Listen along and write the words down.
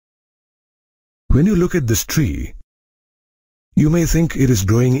When you look at this tree, you may think it is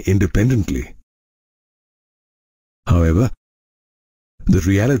growing independently. However, the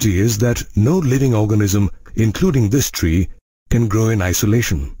reality is that no living organism, including this tree, can grow in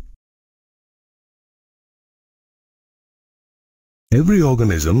isolation. Every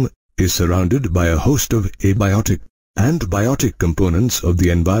organism is surrounded by a host of abiotic and biotic components of the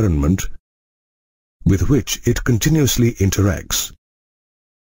environment with which it continuously interacts.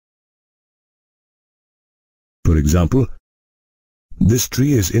 For example, this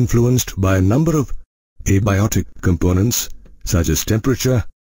tree is influenced by a number of abiotic components such as temperature,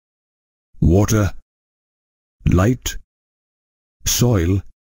 water, light, soil,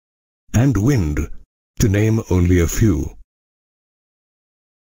 and wind, to name only a few.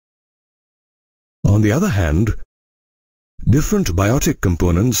 On the other hand, different biotic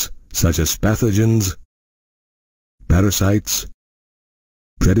components such as pathogens, parasites,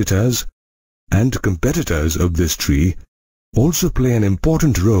 predators, and competitors of this tree also play an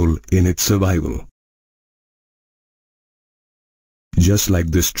important role in its survival. Just like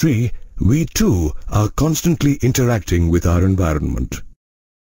this tree, we too are constantly interacting with our environment.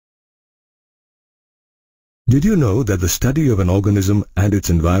 Did you know that the study of an organism and its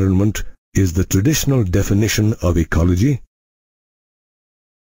environment is the traditional definition of ecology?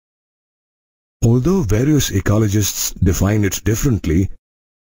 Although various ecologists define it differently,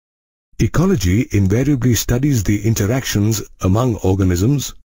 ecology invariably studies the interactions among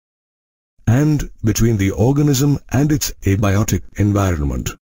organisms and between the organism and its abiotic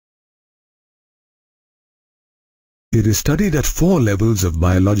environment. It is studied at 4 levels of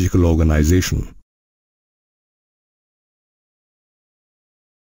biological organization.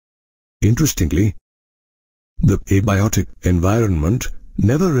 Interestingly, the abiotic environment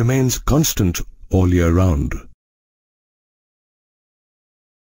never remains constant all year round.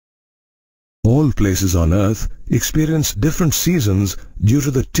 All places on Earth experience different seasons due to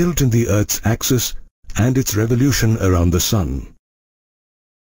the tilt in the Earth's axis and its revolution around the Sun.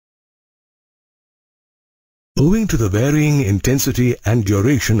 Owing to the varying intensity and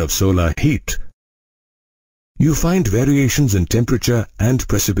duration of solar heat, you find variations in temperature and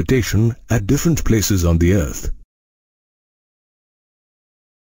precipitation at different places on the Earth.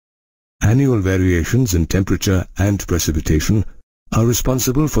 Annual variations in temperature and precipitation are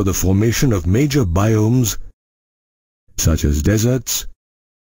responsible for the formation of major biomes such as deserts,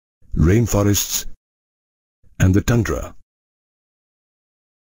 rainforests, and the tundra.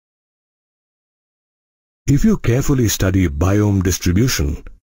 If you carefully study biome distribution,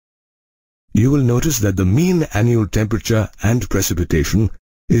 you will notice that the mean annual temperature and precipitation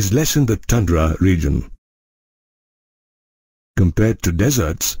is less in the tundra region. Compared to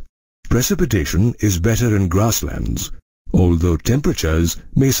deserts, precipitation is better in grasslands, although temperatures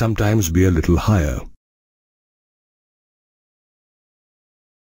may sometimes be a little higher.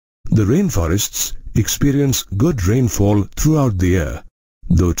 The rainforests experience good rainfall throughout the year,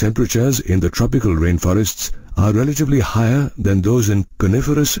 though temperatures in the tropical rainforests are relatively higher than those in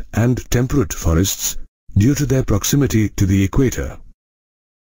coniferous and temperate forests due to their proximity to the equator.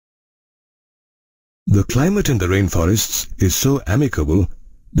 The climate in the rainforests is so amicable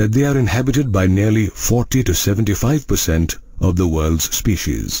that they are inhabited by nearly 40 to 75% of the world's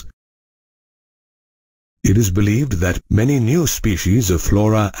species. It is believed that many new species of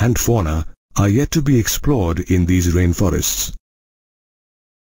flora and fauna are yet to be explored in these rainforests.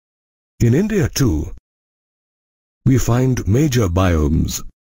 In India too, we find major biomes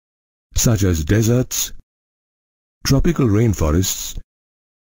such as deserts, tropical rainforests,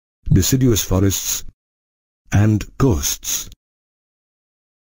 deciduous forests, and coasts.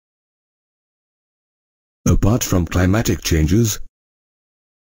 Apart from climatic changes,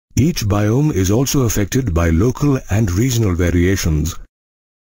 each biome is also affected by local and regional variations,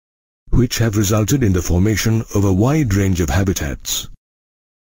 which have resulted in the formation of a wide range of habitats.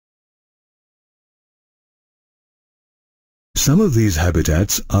 Some of these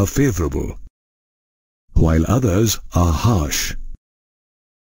habitats are favorable, while others are harsh.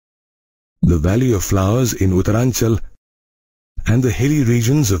 The Valley of Flowers in Uttaranchal and the hilly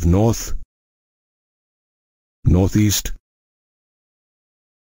regions of North, Northeast,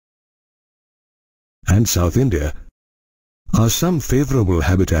 and South India are some favorable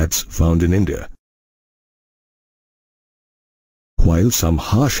habitats found in India, while some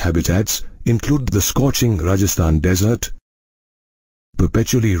harsh habitats include the scorching Rajasthan desert,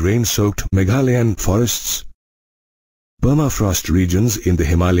 perpetually rain-soaked Meghalayan forests, permafrost regions in the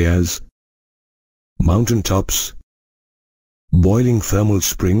Himalayas, mountain tops, boiling thermal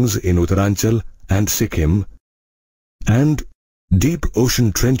springs in Uttaranchal and Sikkim, and deep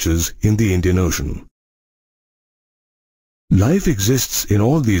ocean trenches in the Indian Ocean. Life exists in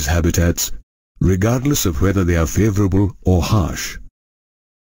all these habitats, regardless of whether they are favorable or harsh.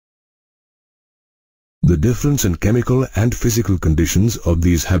 The difference in chemical and physical conditions of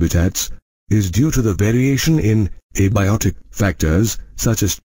these habitats is due to the variation in abiotic factors such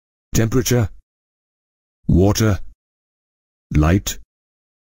as temperature, water, light,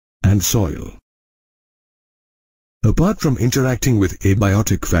 and soil. Apart from interacting with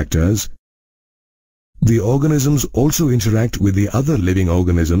abiotic factors, the organisms also interact with the other living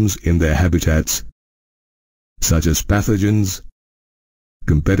organisms in their habitats, such as pathogens,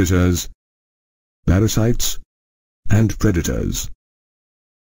 competitors, parasites, and predators.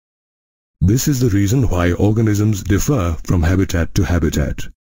 This is the reason why organisms differ from habitat to habitat.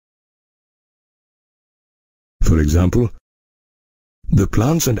 For example, the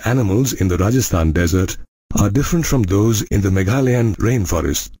plants and animals in the Rajasthan desert are different from those in the Meghalayan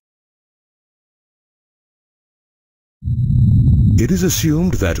rainforest. It is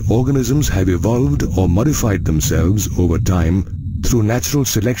assumed that organisms have evolved or modified themselves over time through natural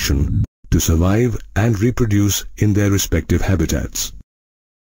selection to survive and reproduce in their respective habitats.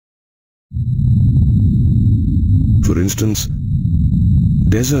 For instance,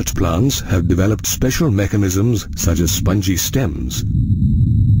 desert plants have developed special mechanisms such as spongy stems,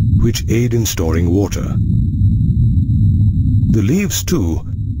 which aid in storing water. The leaves, too,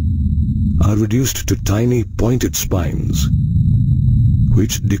 are reduced to tiny pointed spines,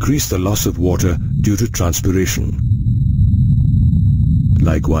 which decrease the loss of water due to transpiration.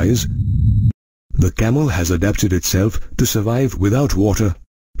 Likewise, the camel has adapted itself to survive without water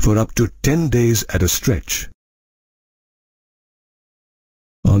for up to 10 days at a stretch.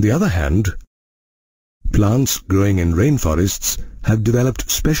 On the other hand, plants growing in rainforests have developed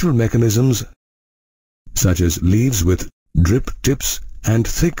special mechanisms such as leaves with drip tips and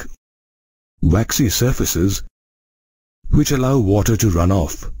thick, waxy surfaces which allow water to run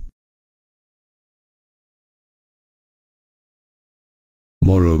off.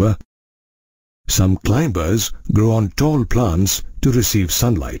 Moreover, some climbers grow on tall plants to receive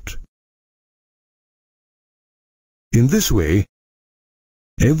sunlight. In this way,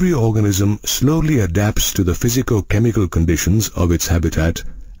 every organism slowly adapts to the physico-chemical conditions of its habitat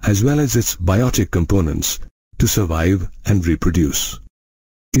as well as its biotic components to survive and reproduce.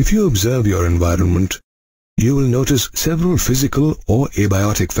 If you observe your environment, you will notice several physical or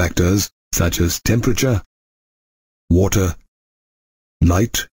abiotic factors such as temperature, water,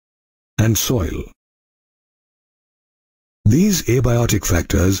 light, and soil. These abiotic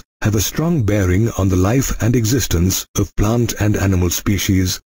factors have a strong bearing on the life and existence of plant and animal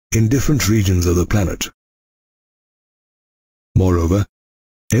species in different regions of the planet. Moreover,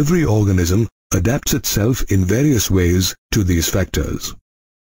 every organism adapts itself in various ways to these factors.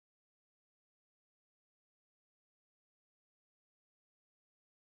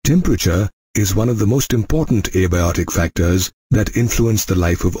 Temperature is one of the most important abiotic factors that influence the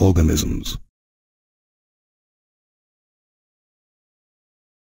life of organisms.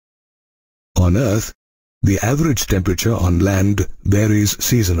 On Earth, the average temperature on land varies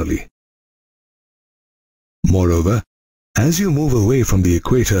seasonally. Moreover, as you move away from the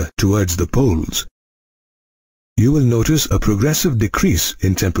equator towards the poles, you will notice a progressive decrease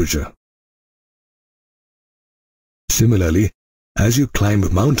in temperature. Similarly, as you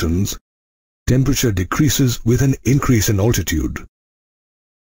climb mountains, temperature decreases with an increase in altitude.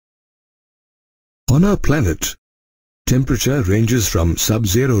 On our planet, temperature ranges from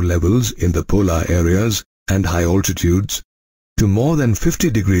sub-zero levels in the polar areas and high altitudes to more than 50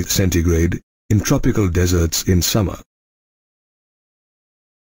 degrees centigrade in tropical deserts in summer.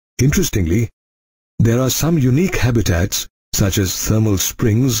 Interestingly, there are some unique habitats such as thermal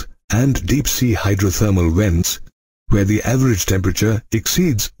springs and deep-sea hydrothermal vents where the average temperature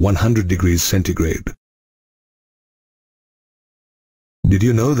exceeds 100 degrees centigrade. Did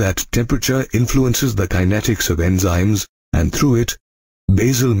you know that temperature influences the kinetics of enzymes and through it,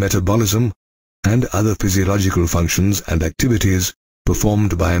 basal metabolism and other physiological functions and activities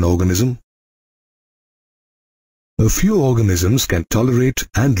performed by an organism? A few organisms can tolerate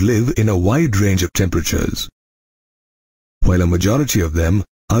and live in a wide range of temperatures, while a majority of them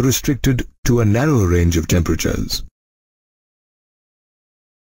are restricted to a narrow range of temperatures.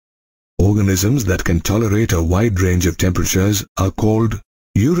 Organisms that can tolerate a wide range of temperatures are called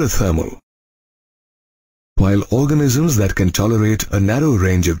euthermal, while organisms that can tolerate a narrow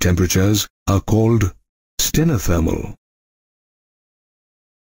range of temperatures are called stenothermal.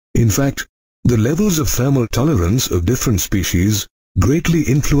 In fact, the levels of thermal tolerance of different species greatly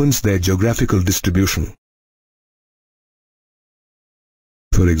influence their geographical distribution.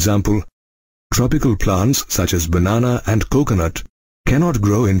 For example, tropical plants such as banana and coconut cannot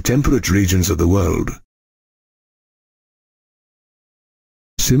grow in temperate regions of the world.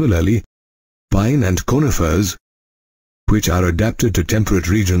 Similarly, pine and conifers, which are adapted to temperate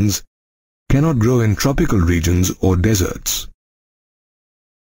regions, cannot grow in tropical regions or deserts.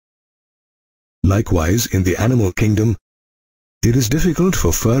 Likewise, in the animal kingdom, it is difficult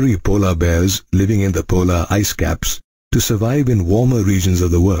for furry polar bears living in the polar ice caps to survive in warmer regions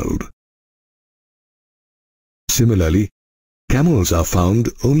of the world. Similarly, camels are found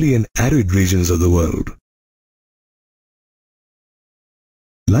only in arid regions of the world.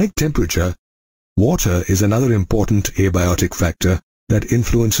 Like temperature, water is another important abiotic factor that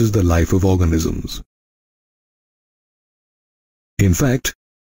influences the life of organisms. In fact,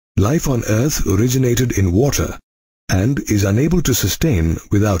 life on Earth originated in water and is unable to sustain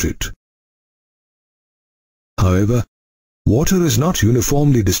without it. However, water is not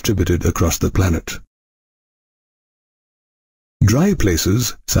uniformly distributed across the planet. Dry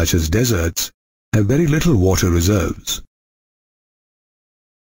places, such as deserts, have very little water reserves.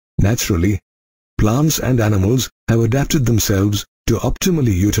 Naturally, plants and animals have adapted themselves to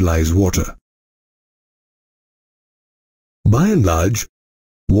optimally utilize water. By and large,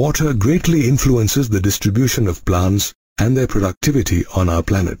 water greatly influences the distribution of plants and their productivity on our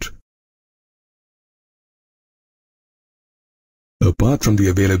planet. Apart from the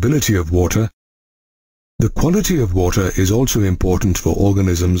availability of water, the quality of water is also important for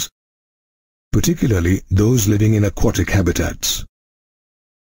organisms, particularly those living in aquatic habitats.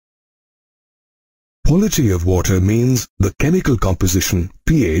 Quality of water means the chemical composition,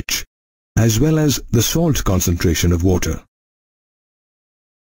 pH, as well as the salt concentration of water.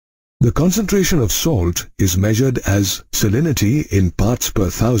 The concentration of salt is measured as salinity in parts per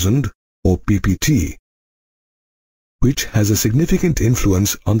thousand, or ppt, which has a significant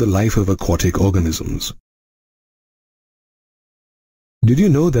influence on the life of aquatic organisms. Did you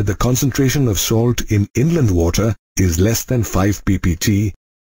know that the concentration of salt in inland water is less than 5 ppt?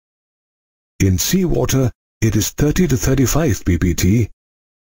 In seawater, it is 30 to 35 ppt,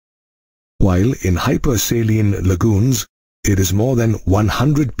 while in hypersaline lagoons, it is more than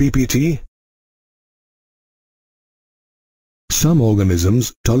 100 ppt. Some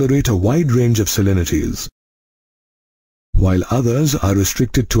organisms tolerate a wide range of salinities, while others are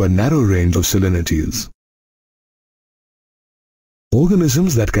restricted to a narrow range of salinities.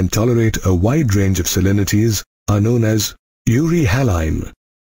 Organisms that can tolerate a wide range of salinities are known as euryhaline,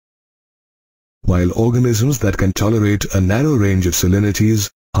 while organisms that can tolerate a narrow range of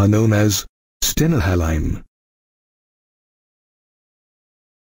salinities are known as stenohaline.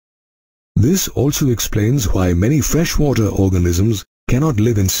 This also explains why many freshwater organisms cannot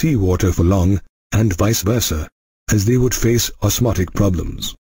live in seawater for long, and vice versa, as they would face osmotic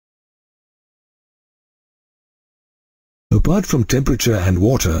problems. Apart from temperature and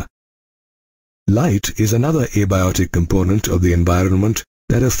water, light is another abiotic component of the environment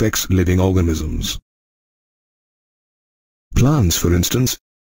that affects living organisms. Plants, for instance,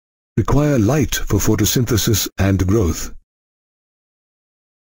 require light for photosynthesis and growth.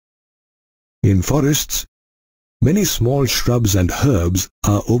 In forests, many small shrubs and herbs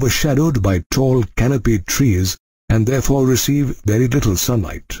are overshadowed by tall canopied trees and therefore receive very little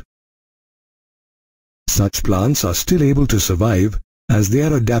sunlight. Such plants are still able to survive as they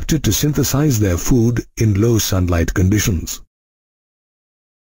are adapted to synthesize their food in low sunlight conditions.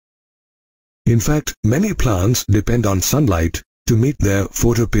 In fact, many plants depend on sunlight to meet their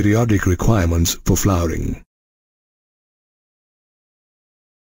photoperiodic requirements for flowering.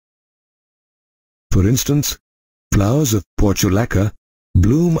 For instance, flowers of portulaca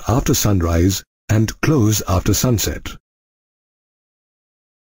bloom after sunrise and close after sunset.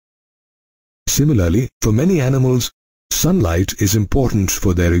 Similarly, for many animals, sunlight is important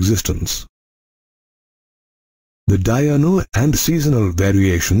for their existence. The diurnal and seasonal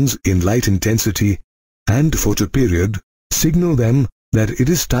variations in light intensity and photoperiod signal them that it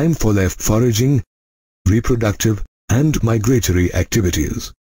is time for their foraging, reproductive, and migratory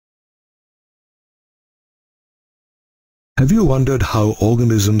activities. Have you wondered how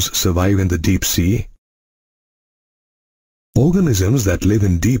organisms survive in the deep sea? Organisms that live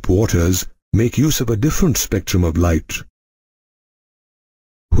in deep waters make use of a different spectrum of light.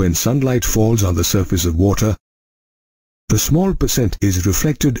 When sunlight falls on the surface of water, a small percent is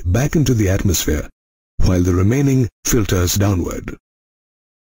reflected back into the atmosphere, while the remaining filters downward.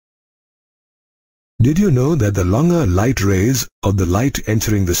 Did you know that the longer light rays of the light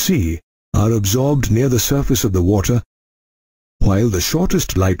entering the sea are absorbed near the surface of the water, while the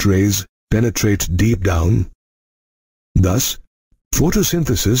shortest light rays penetrate deep down? Thus,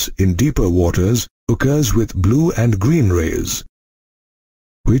 Photosynthesis in deeper waters occurs with blue and green rays,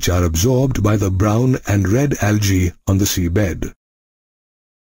 which are absorbed by the brown and red algae on the seabed.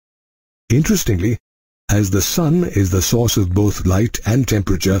 Interestingly, as the sun is the source of both light and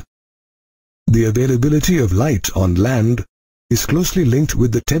temperature, the availability of light on land is closely linked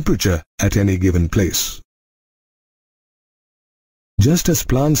with the temperature at any given place. Just as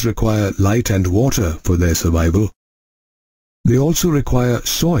plants require light and water for their survival, they also require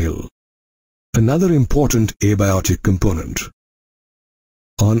soil, another important abiotic component.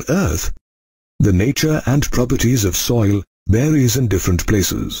 On Earth, the nature and properties of soil varies in different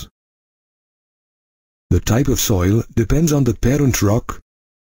places. The type of soil depends on the parent rock,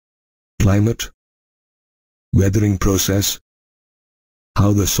 climate, weathering process,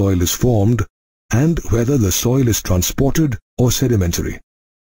 how the soil is formed, and whether the soil is transported or sedimentary.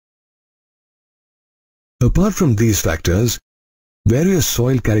 Apart from these factors, various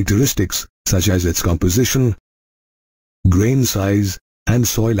soil characteristics such as its composition, grain size, and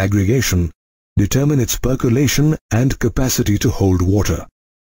soil aggregation determine its percolation and capacity to hold water.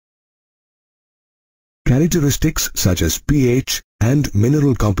 Characteristics such as pH and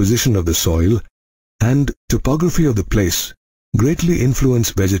mineral composition of the soil and topography of the place greatly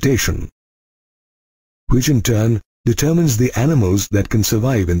influence vegetation, which in turn determines the animals that can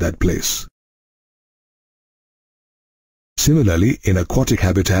survive in that place. Similarly, in aquatic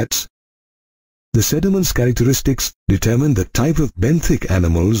habitats, the sediment's characteristics determine the type of benthic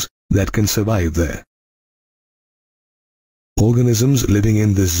animals that can survive there. Organisms living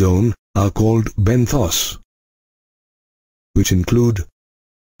in this zone are called benthos, which include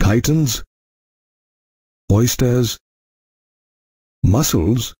chitons, oysters,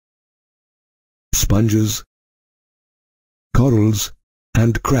 mussels, sponges, corals,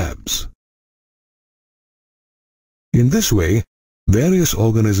 and crabs. In this way, various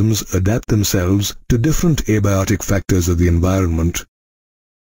organisms adapt themselves to different abiotic factors of the environment,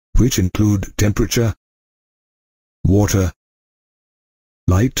 which include temperature, water,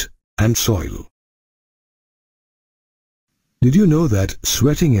 light, and soil. Did you know that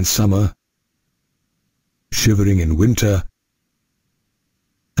sweating in summer, shivering in winter,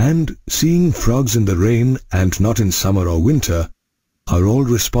 and seeing frogs in the rain and not in summer or winter are all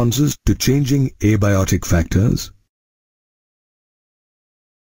responses to changing abiotic factors?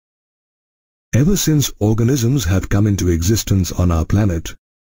 Ever since organisms have come into existence on our planet,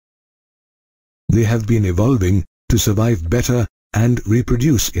 they have been evolving to survive better and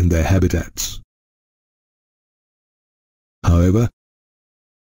reproduce in their habitats. However,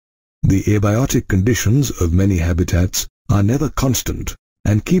 the abiotic conditions of many habitats are never constant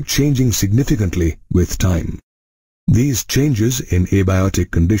and keep changing significantly with time. These changes in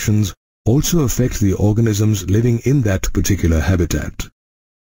abiotic conditions also affect the organisms living in that particular habitat.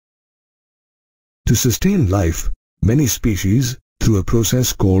 To sustain life, many species, through a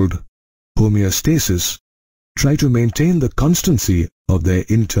process called homeostasis, try to maintain the constancy of their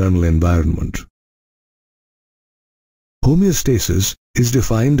internal environment. Homeostasis is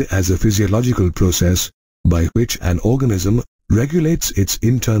defined as a physiological process by which an organism regulates its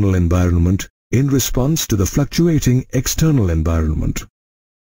internal environment in response to the fluctuating external environment.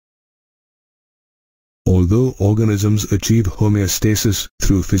 Although organisms achieve homeostasis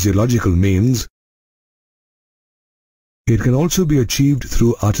through physiological means, it can also be achieved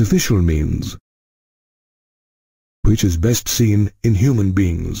through artificial means, which is best seen in human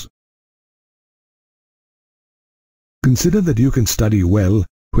beings. Consider that you can study well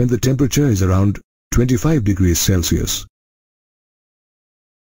when the temperature is around 25 degrees Celsius.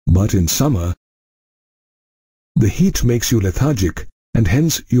 But in summer, the heat makes you lethargic and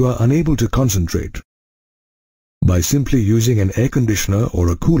hence you are unable to concentrate. By simply using an air conditioner or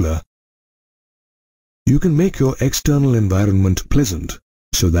a cooler, you can make your external environment pleasant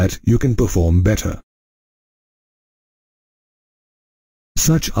so that you can perform better.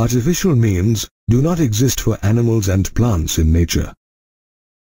 Such artificial means do not exist for animals and plants in nature.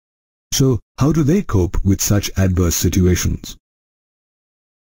 So, how do they cope with such adverse situations?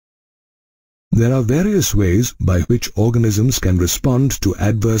 There are various ways by which organisms can respond to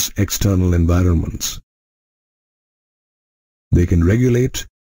adverse external environments. They can regulate,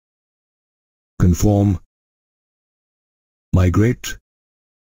 conform, migrate,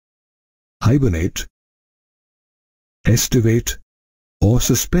 hibernate, estivate, or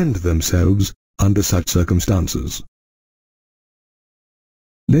suspend themselves under such circumstances.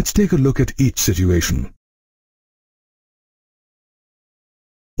 Let's take a look at each situation.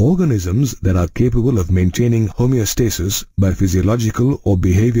 Organisms that are capable of maintaining homeostasis by physiological or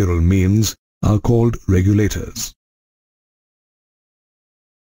behavioral means are called regulators.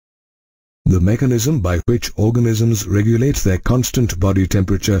 The mechanism by which organisms regulate their constant body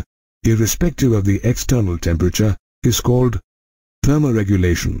temperature, irrespective of the external temperature, is called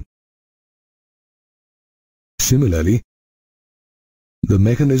thermoregulation. Similarly, the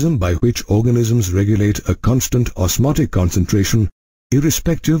mechanism by which organisms regulate a constant osmotic concentration,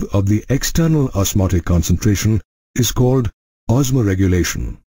 irrespective of the external osmotic concentration, is called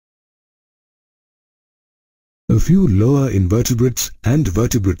osmoregulation. A few lower invertebrates and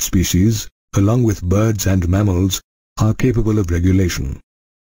vertebrate species, along with birds and mammals, are capable of regulation.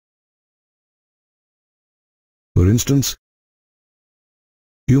 For instance,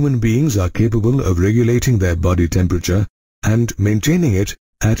 human beings are capable of regulating their body temperature and maintaining it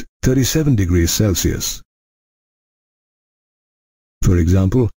at 37 degrees Celsius. For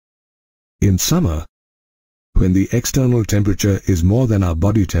example, in summer, when the external temperature is more than our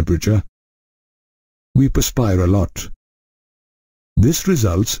body temperature, we perspire a lot. This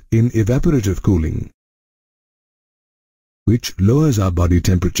results in evaporative cooling, which lowers our body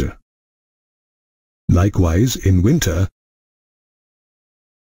temperature. Likewise, in winter,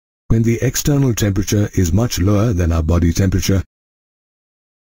 when the external temperature is much lower than our body temperature,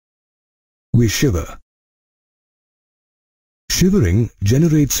 we shiver. Shivering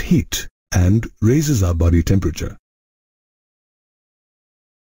generates heat and raises our body temperature.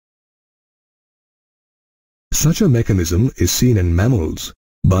 Such a mechanism is seen in mammals,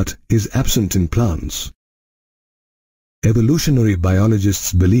 but is absent in plants. Evolutionary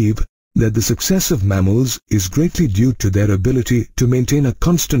biologists believe that the success of mammals is greatly due to their ability to maintain a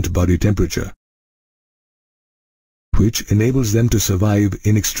constant body temperature, which enables them to survive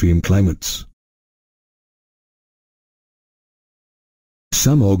in extreme climates.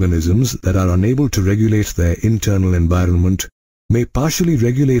 Some organisms that are unable to regulate their internal environment may partially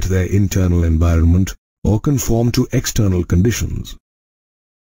regulate their internal environment or conform to external conditions.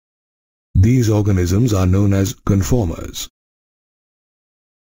 These organisms are known as conformers.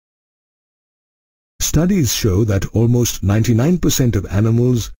 Studies show that almost 99% of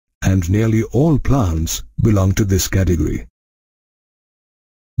animals and nearly all plants belong to this category.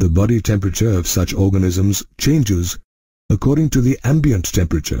 The body temperature of such organisms changes according to the ambient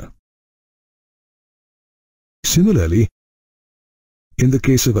temperature. Similarly, in the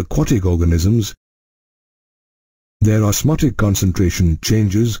case of aquatic organisms, their osmotic concentration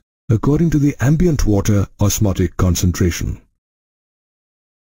changes according to the ambient water osmotic concentration.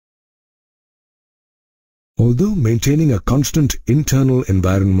 Although maintaining a constant internal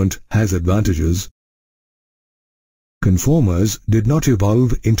environment has advantages, conformers did not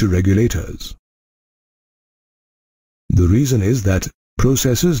evolve into regulators. The reason is that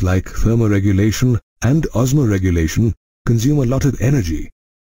processes like thermoregulation and osmoregulation consume a lot of energy,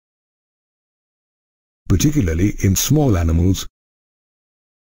 particularly in small animals,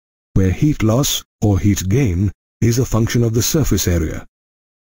 where heat loss or heat gain is a function of the surface area.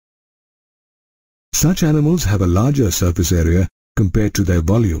 Such animals have a larger surface area compared to their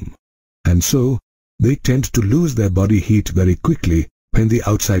volume, and so they tend to lose their body heat very quickly when the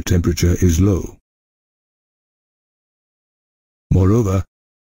outside temperature is low. Moreover,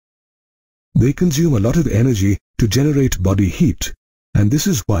 they consume a lot of energy to generate body heat, and this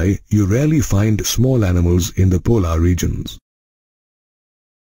is why you rarely find small animals in the polar regions.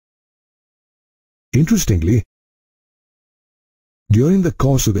 Interestingly, during the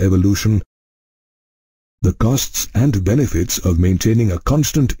course of evolution, the costs and benefits of maintaining a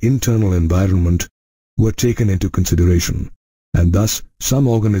constant internal environment were taken into consideration, and thus some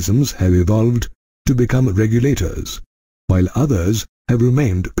organisms have evolved to become regulators, while others have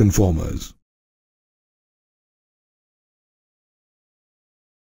remained conformers.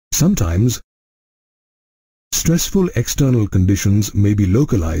 Sometimes, stressful external conditions may be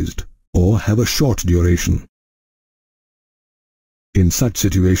localized or have a short duration. In such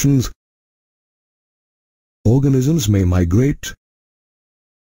situations, organisms may migrate,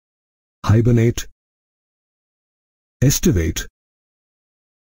 hibernate, estivate,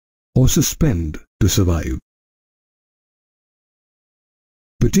 or suspend to survive.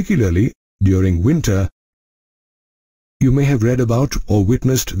 Particularly during winter, you may have read about or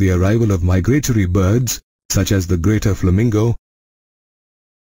witnessed the arrival of migratory birds such as the greater flamingo,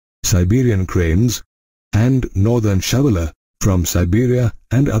 Siberian cranes, and northern shoveler from Siberia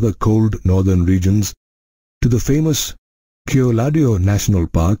and other cold northern regions to the famous Keoladeo National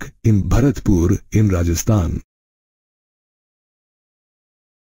Park in Bharatpur in Rajasthan.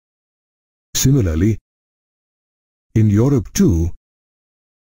 Similarly, in Europe too,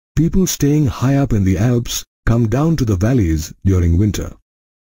 people staying high up in the Alps come down to the valleys during winter.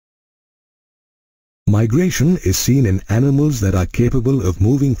 Migration is seen in animals that are capable of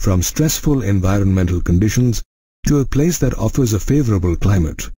moving from stressful environmental conditions to a place that offers a favorable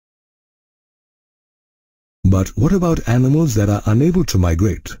climate. But what about animals that are unable to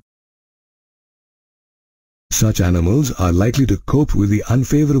migrate? Such animals are likely to cope with the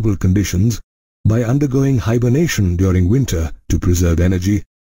unfavorable conditions by undergoing hibernation during winter to preserve energy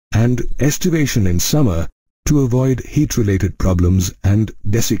and estivation in summer to avoid heat-related problems and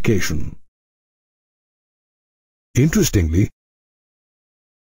desiccation. Interestingly,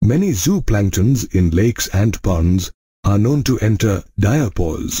 many zooplanktons in lakes and ponds are known to enter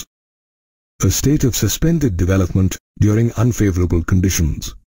diapause, a state of suspended development during unfavorable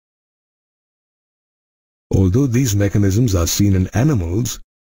conditions. Although these mechanisms are seen in animals,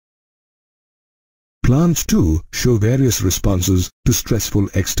 plants too show various responses to stressful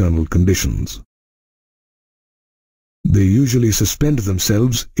external conditions. They usually suspend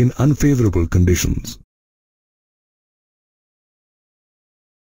themselves in unfavorable conditions.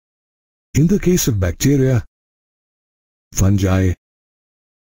 In the case of bacteria, fungi,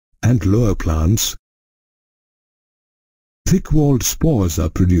 and lower plants, thick-walled spores are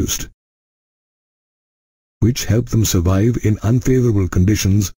produced, which help them survive in unfavorable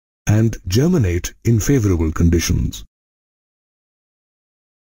conditions and germinate in favorable conditions.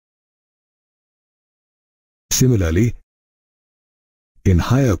 Similarly, in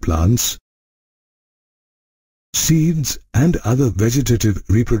higher plants, seeds and other vegetative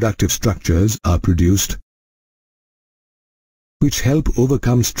reproductive structures are produced, which help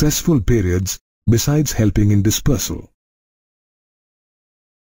overcome stressful periods besides helping in dispersal.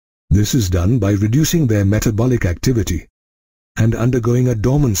 This is done by reducing their metabolic activity and undergoing a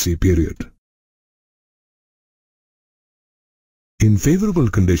dormancy period. In favorable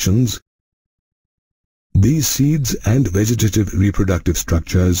conditions, these seeds and vegetative reproductive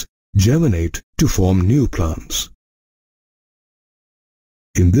structures germinate to form new plants.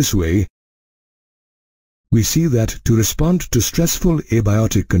 In this way, we see that to respond to stressful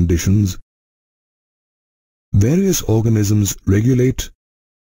abiotic conditions, various organisms regulate,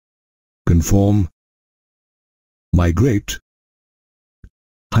 conform, migrate,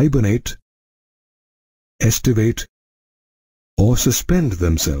 hibernate, estivate, or suspend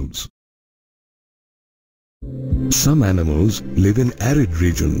themselves. Some animals live in arid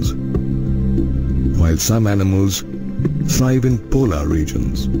regions, while some animals thrive in polar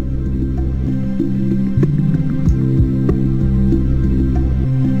regions.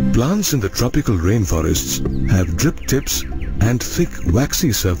 Plants in the tropical rainforests have drip tips and thick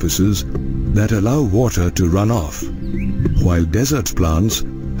waxy surfaces that allow water to run off, while desert plants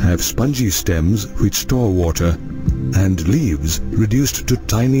have spongy stems which store water and leaves reduced to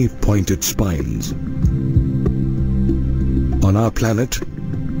tiny pointed spines. On our planet,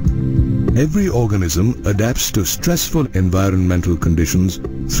 every organism adapts to stressful environmental conditions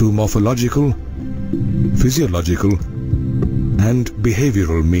through morphological, physiological, and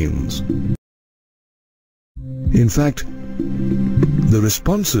behavioral means. In fact, the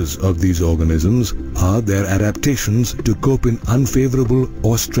responses of these organisms are their adaptations to cope in unfavorable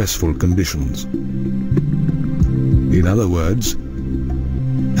or stressful conditions. In other words,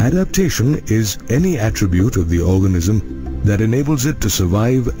 adaptation is any attribute of the organism that enables it to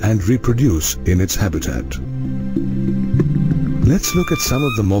survive and reproduce in its habitat. Let's look at some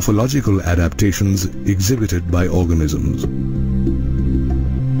of the morphological adaptations exhibited by organisms.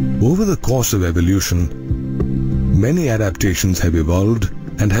 Over the course of evolution, many adaptations have evolved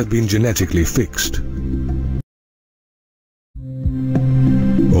and have been genetically fixed.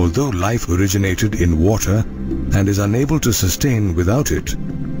 Although life originated in water and is unable to sustain without it,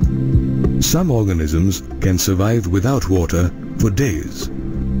 some organisms can survive without water for days.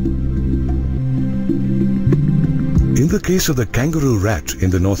 In the case of the kangaroo rat in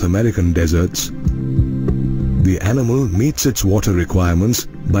the North American deserts, the animal meets its water requirements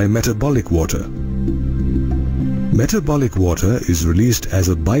by metabolic water. Metabolic water is released as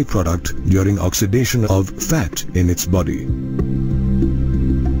a byproduct during oxidation of fat in its body.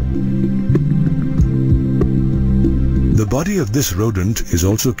 The body of this rodent is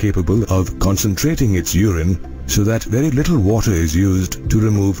also capable of concentrating its urine so that very little water is used to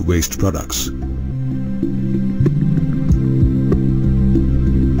remove waste products.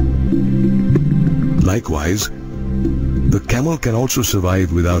 Likewise, the camel can also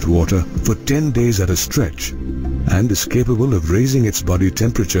survive without water for 10 days at a stretch and is capable of raising its body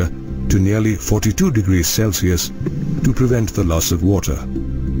temperature to nearly 42 degrees Celsius to prevent the loss of water.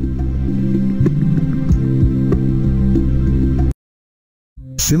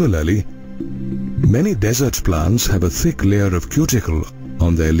 Similarly, many desert plants have a thick layer of cuticle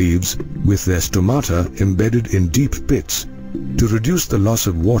on their leaves with their stomata embedded in deep pits to reduce the loss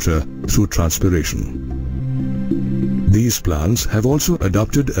of water through transpiration. These plants have also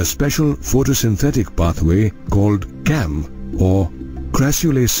adopted a special photosynthetic pathway called CAM, or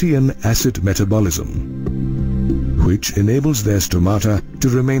crassulacean acid metabolism, which enables their stomata to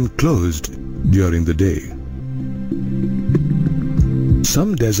remain closed during the day.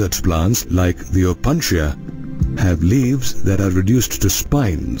 Some desert plants like the opuntia have leaves that are reduced to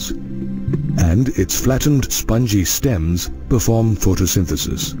spines, and its flattened spongy stems perform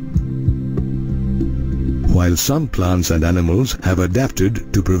photosynthesis. While some plants and animals have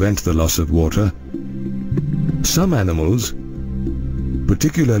adapted to prevent the loss of water, some animals,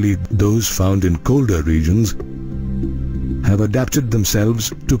 particularly those found in colder regions, have adapted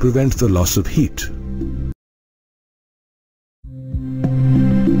themselves to prevent the loss of heat.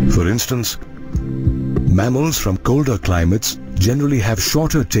 For instance, mammals from colder climates generally have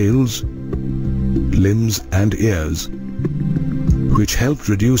shorter tails, limbs and ears, which help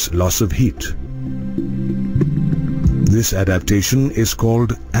reduce loss of heat. This adaptation is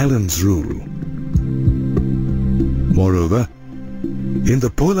called Allen's rule. Moreover, in the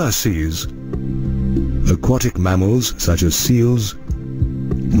polar seas, aquatic mammals such as seals,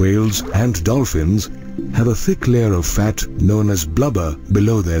 whales and dolphins have a thick layer of fat known as blubber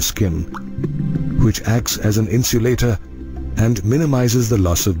below their skin, which acts as an insulator and minimizes the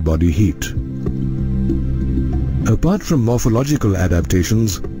loss of body heat. Apart from morphological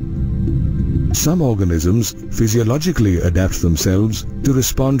adaptations, some organisms physiologically adapt themselves to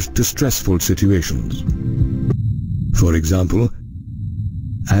respond to stressful situations. For example,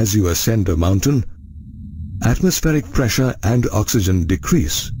 as you ascend a mountain, atmospheric pressure and oxygen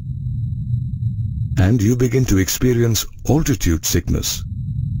decrease, and you begin to experience altitude sickness.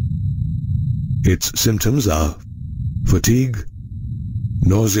 Its symptoms are fatigue,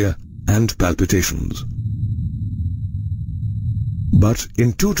 nausea, and palpitations. But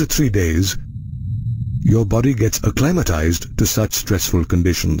in 2 to 3 days, your body gets acclimatized to such stressful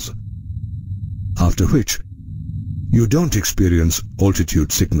conditions, after which you don't experience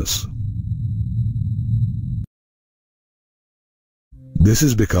altitude sickness. This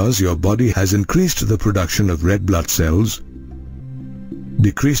is because your body has increased the production of red blood cells,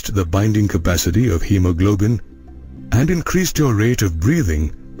 decreased the binding capacity of hemoglobin, and increased your rate of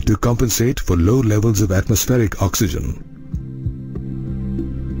breathing to compensate for low levels of atmospheric oxygen.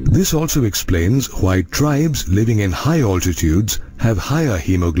 This also explains why tribes living in high altitudes have higher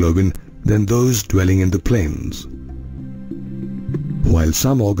hemoglobin than those dwelling in the plains. While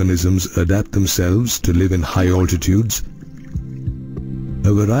some organisms adapt themselves to live in high altitudes,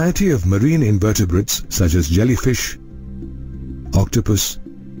 a variety of marine invertebrates such as jellyfish, octopus,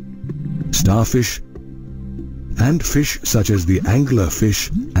 starfish, and fish such as the anglerfish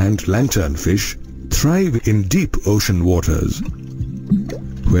and lanternfish thrive in deep ocean waters,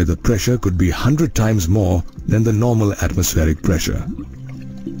 where the pressure could be 100 times more than the normal atmospheric pressure.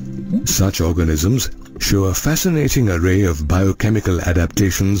 Such organisms show a fascinating array of biochemical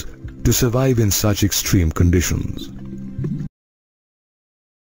adaptations to survive in such extreme conditions.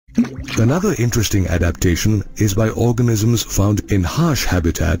 Another interesting adaptation is by organisms found in harsh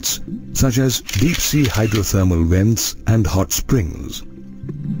habitats such as deep-sea hydrothermal vents and hot springs,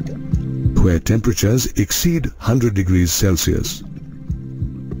 where temperatures exceed 100 degrees Celsius.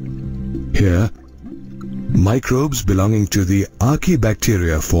 Here, microbes belonging to the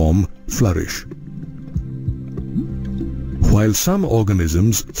Archaebacteria form flourish. While some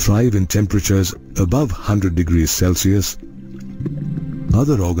organisms thrive in temperatures above 100 degrees Celsius,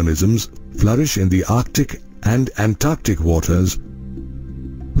 other organisms flourish in the Arctic and Antarctic waters,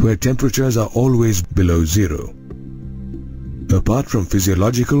 where temperatures are always below zero. Apart from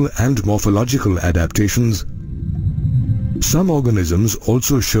physiological and morphological adaptations, some organisms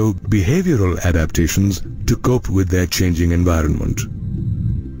also show behavioral adaptations to cope with their changing environment.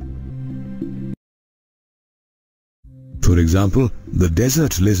 For example, the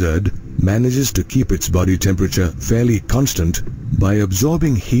desert lizard manages to keep its body temperature fairly constant by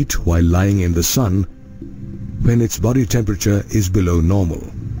absorbing heat while lying in the sun when its body temperature is below normal.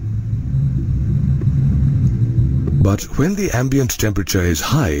 But when the ambient temperature is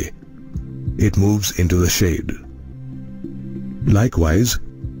high, it moves into the shade. Likewise,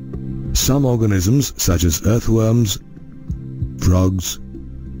 some organisms such as earthworms, frogs,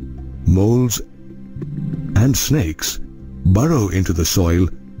 moles, and snakes burrow into the soil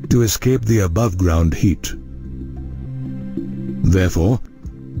to escape the above-ground heat. Therefore,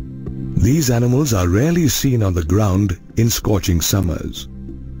 these animals are rarely seen on the ground in scorching summers.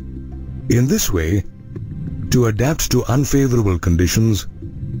 In this way, To adapt to unfavorable conditions,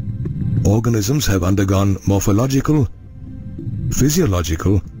 organisms have undergone morphological,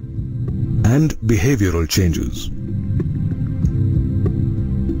 physiological, and behavioral changes.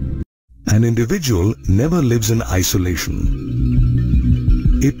 An individual never lives in isolation.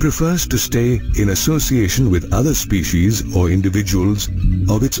 It prefers to stay in association with other species or individuals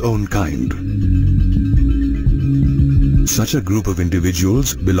of its own kind. Such a group of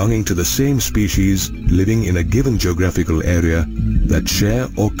individuals belonging to the same species living in a given geographical area that share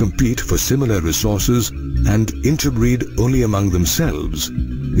or compete for similar resources and interbreed only among themselves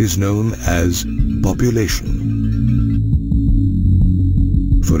is known as population.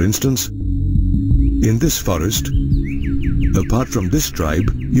 For instance, in this forest, apart from this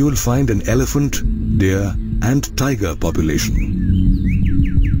tribe, you will find an elephant, deer, and tiger population.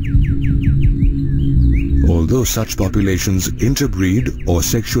 Although such populations interbreed or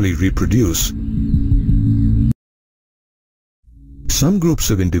sexually reproduce, some groups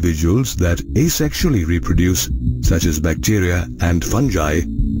of individuals that asexually reproduce, such as bacteria and fungi,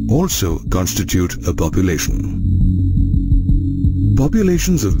 also constitute a population.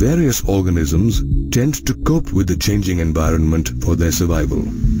 Populations of various organisms tend to cope with the changing environment for their survival.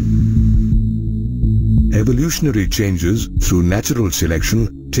 Evolutionary changes through natural selection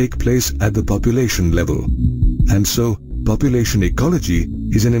take place at the population level, and so population ecology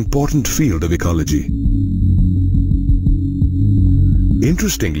is an important field of ecology.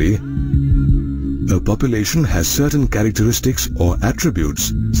 Interestingly, a population has certain characteristics or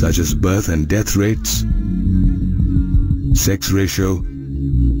attributes such as birth and death rates, sex ratio,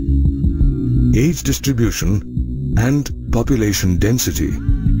 age distribution, and population density,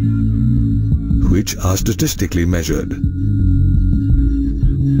 which are statistically measured.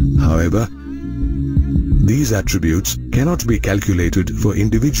 However, these attributes cannot be calculated for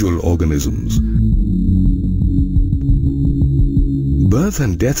individual organisms. Birth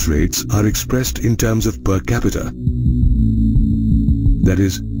and death rates are expressed in terms of per capita. That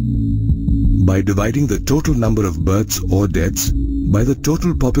is, by dividing the total number of births or deaths by the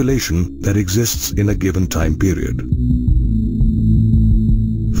total population that exists in a given time period.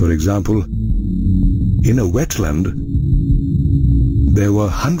 For example, in a wetland, there were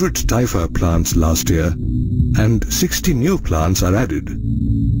 100 typha plants last year and 60 new plants are added,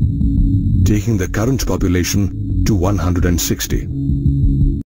 taking the current population to 160.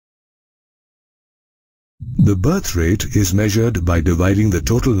 The birth rate is measured by dividing the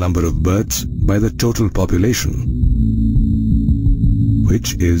total number of births by the total population,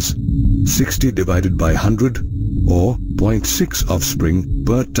 which is 60 divided by 100 or 0.6 offspring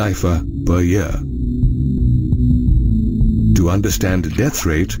per typha per year. To understand death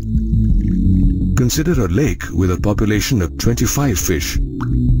rate, consider a lake with a population of 25 fish,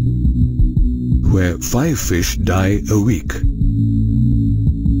 where 5 fish die a week.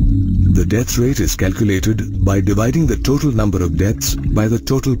 The death rate is calculated by dividing the total number of deaths by the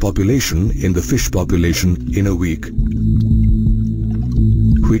total population in the fish population in a week,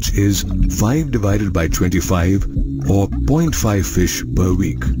 which is 5 divided by 25 or 0.5 fish per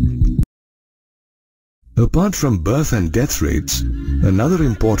week. Apart from birth and death rates, another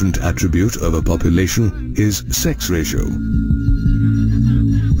important attribute of a population is sex ratio.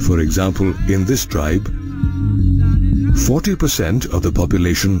 For example, in this tribe, 40% of the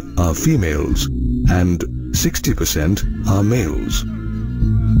population are females and 60% are males.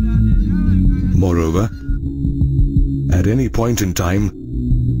 Moreover, at any point in time,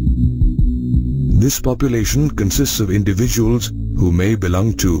 this population consists of individuals who may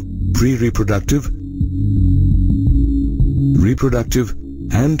belong to pre-reproductive, reproductive,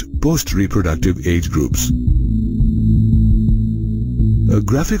 and post-reproductive age groups. A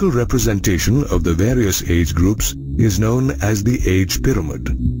graphical representation of the various age groups is known as the age pyramid.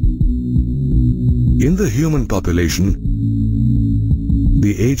 In the human population,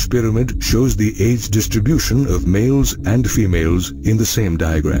 the age pyramid shows the age distribution of males and females in the same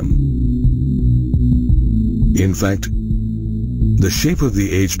diagram. In fact, the shape of the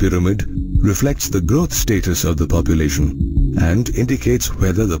age pyramid reflects the growth status of the population and indicates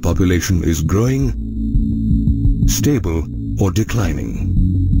whether the population is growing, stable, or declining.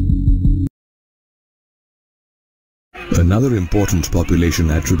 Another important population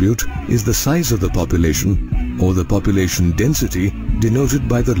attribute is the size of the population, or the population density, denoted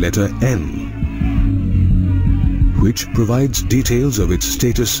by the letter N, which provides details of its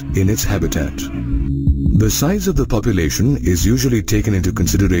status in its habitat. The size of the population is usually taken into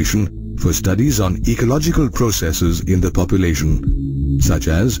consideration for studies on ecological processes in the population, such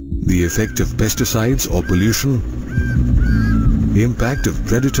as the effect of pesticides or pollution, impact of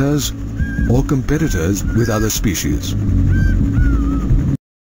predators, or competitors with other species.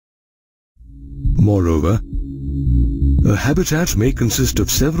 Moreover, a habitat may consist of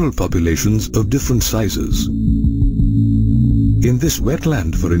several populations of different sizes. In this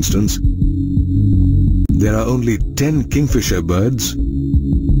wetland, for instance, there are only 10 kingfisher birds,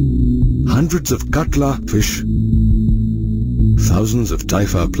 hundreds of cutla fish, thousands of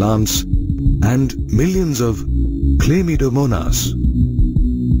typha plants, and millions of Chlamydomonas.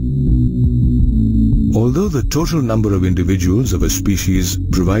 Although the total number of individuals of a species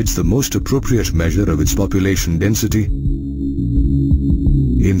provides the most appropriate measure of its population density,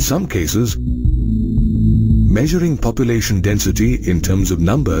 in some cases, measuring population density in terms of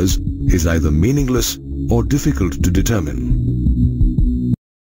numbers is either meaningless or difficult to determine.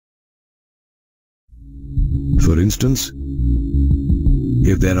 For instance,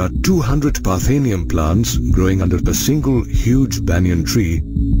 if there are 200 Parthenium plants growing under a single huge banyan tree,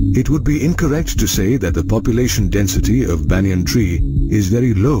 it would be incorrect to say that the population density of banyan tree is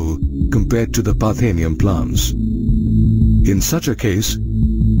very low compared to the Parthenium plants. In such a case,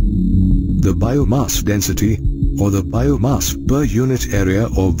 the biomass density or the biomass per unit area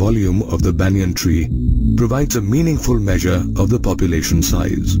or volume of the banyan tree provides a meaningful measure of the population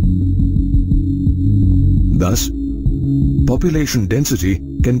size. Thus, population density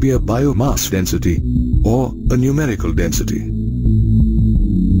can be a biomass density or a numerical density.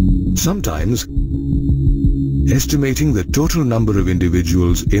 Sometimes, estimating the total number of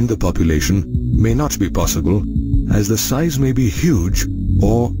individuals in the population may not be possible, as the size may be huge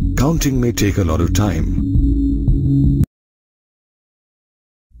or counting may take a lot of time.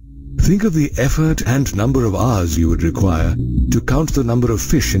 Think of the effort and number of hours you would require to count the number of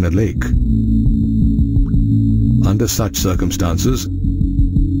fish in a lake. Under such circumstances,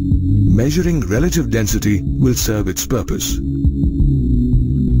 measuring relative density will serve its purpose.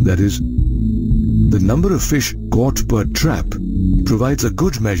 That is, the number of fish caught per trap provides a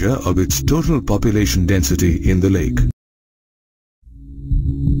good measure of its total population density in the lake.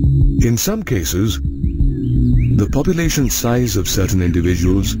 In some cases, the population size of certain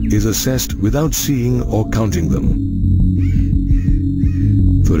individuals is assessed without seeing or counting them.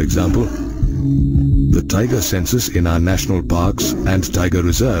 For example, the tiger census in our national parks and tiger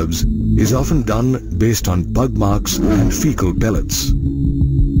reserves is often done based on pug marks and fecal pellets.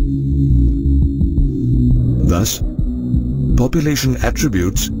 Thus, population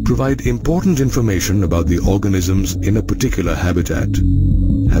attributes provide important information about the organisms in a particular habitat,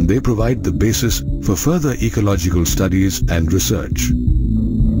 and they provide the basis for further ecological studies and research.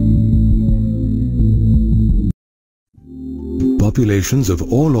 Populations of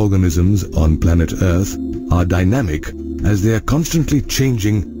all organisms on planet Earth are dynamic as they are constantly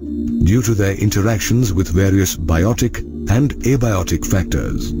changing due to their interactions with various biotic and abiotic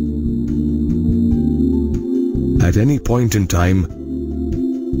factors. At any point in time,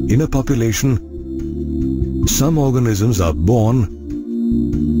 in a population, some organisms are born,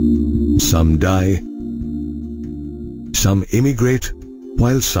 some die, some immigrate,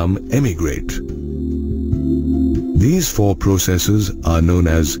 while some emigrate. These four processes are known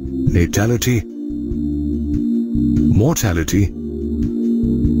as natality, mortality,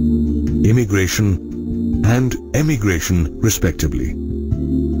 immigration, and emigration, respectively.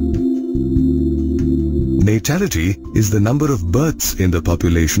 Natality is the number of births in the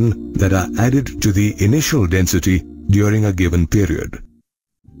population that are added to the initial density during a given period,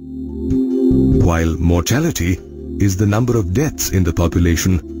 while mortality is the number of deaths in the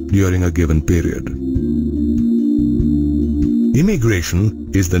population during a given period. Immigration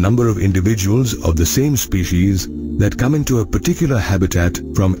is the number of individuals of the same species that come into a particular habitat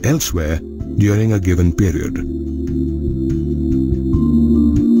from elsewhere during a given period,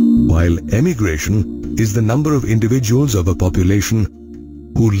 while emigration is the number of individuals of a population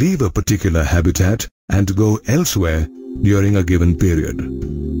who leave a particular habitat and go elsewhere during a given period.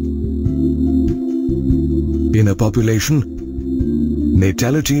 In a population,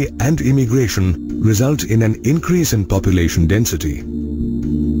 natality and immigration result in an increase in population density,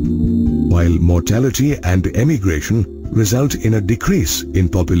 while mortality and emigration result in a decrease in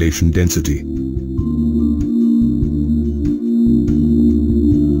population density.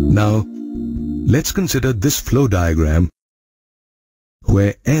 Now, let's consider this flow diagram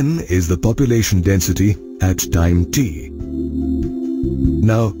where n is the population density at time t.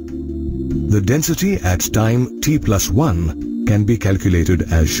 Now, the density at time t plus 1 can be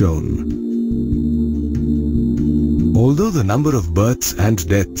calculated as shown. Although the number of births and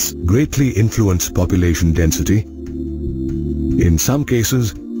deaths greatly influence population density, in some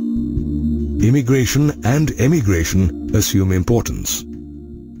cases, immigration and emigration assume importance.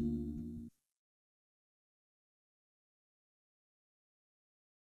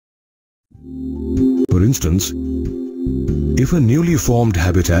 For instance, if a newly formed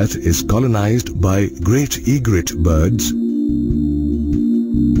habitat is colonized by great egret birds,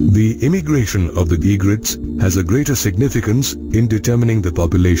 the immigration of the egrets has a greater significance in determining the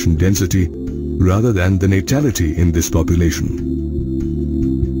population density rather than the natality in this population.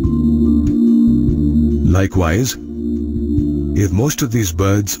 Likewise, if most of these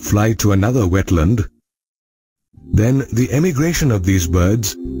birds fly to another wetland, then the emigration of these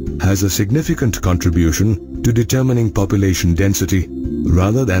birds has a significant contribution to determining population density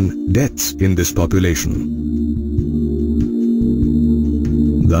rather than deaths in this population.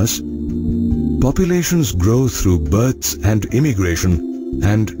 Thus, populations grow through births and immigration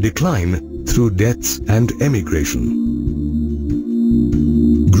and decline through deaths and emigration.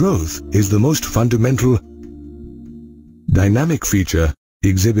 Growth is the most fundamental dynamic feature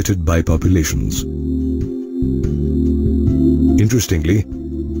exhibited by populations. Interestingly,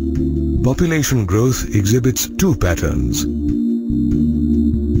 population growth exhibits two patterns: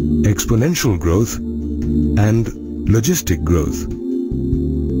 exponential growth and logistic growth.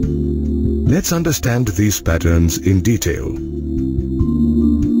 Let's understand these patterns in detail.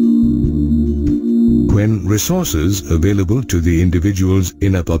 When resources available to the individuals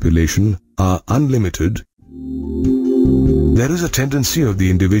in a population are unlimited, there is a tendency of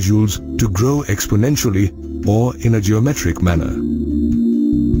the individuals to grow exponentially or in a geometric manner.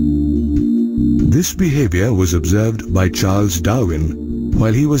 This behavior was observed by Charles Darwin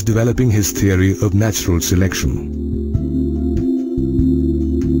while he was developing his theory of natural selection.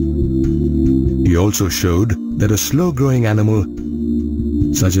 He also showed that a slow-growing animal,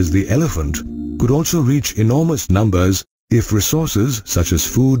 such as the elephant, could also reach enormous numbers if resources such as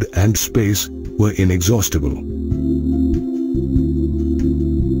food and space were inexhaustible.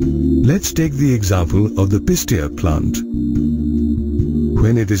 Let's take the example of the pistia plant.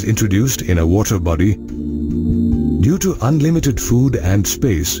 When it is introduced in a water body, due to unlimited food and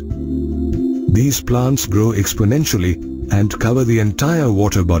space, these plants grow exponentially and cover the entire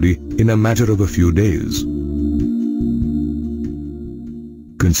water body in a matter of a few days.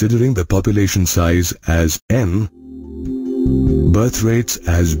 Considering the population size as N, birth rates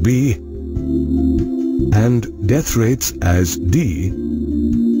as B, and death rates as D,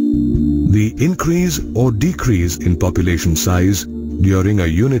 the increase or decrease in population size during a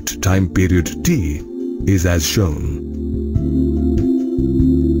unit time period T is as shown.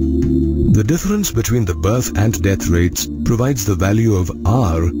 The difference between the birth and death rates provides the value of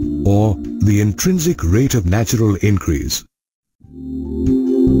R, or the intrinsic rate of natural increase.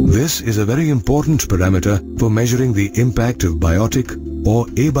 This is a very important parameter for measuring the impact of biotic or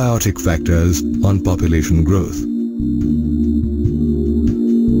abiotic factors on population growth.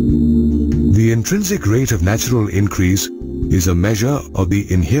 The intrinsic rate of natural increase is a measure of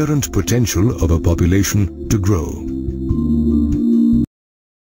the inherent potential of a population to grow.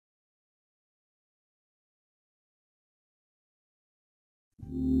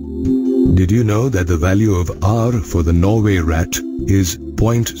 Did you know that the value of R for the Norway rat is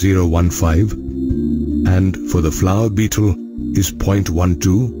 0.015 and for the flower beetle is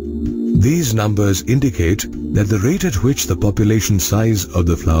 0.12? These numbers indicate that the rate at which the population size of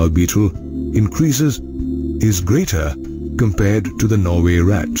the flower beetle increases is greater compared to the Norway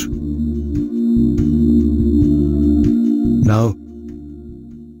rat. Now,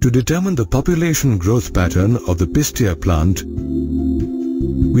 to determine the population growth pattern of the pistia plant,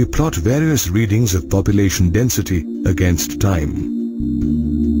 we plot various readings of population density against time.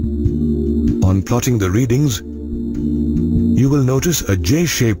 On plotting the readings, you will notice a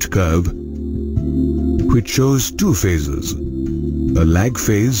J-shaped curve which shows two phases, a lag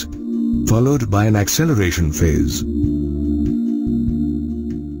phase followed by an acceleration phase.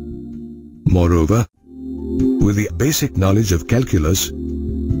 Moreover, with the basic knowledge of calculus,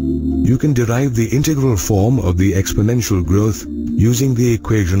 you can derive the integral form of the exponential growth using the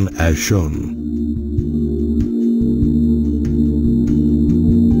equation as shown.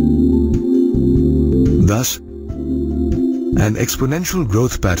 Thus, an exponential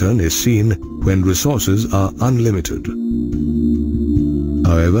growth pattern is seen when resources are unlimited.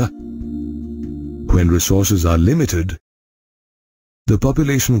 However, when resources are limited, the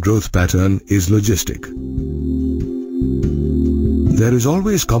population growth pattern is logistic. There is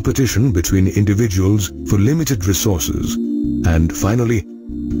always competition between individuals for limited resources, and finally,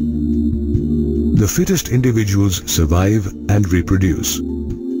 the fittest individuals survive and reproduce.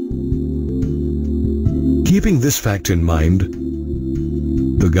 Keeping this fact in mind,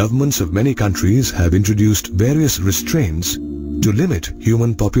 the governments of many countries have introduced various restraints to limit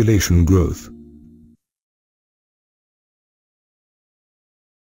human population growth.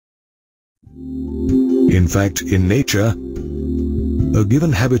 In fact, in nature, a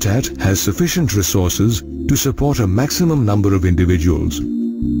given habitat has sufficient resources to support a maximum number of individuals,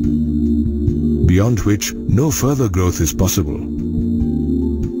 beyond which no further growth is possible.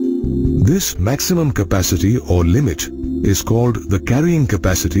 This maximum capacity or limit is called the carrying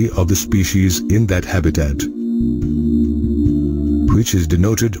capacity of the species in that habitat, which is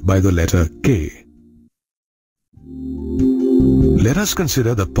denoted by the letter K. Let us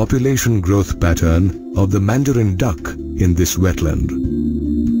consider the population growth pattern of the mandarin duck in this wetland.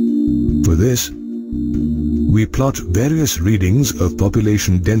 For this, we plot various readings of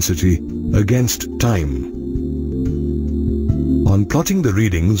population density against time. On plotting the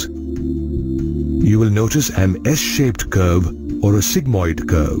readings, you will notice an S-shaped curve or a sigmoid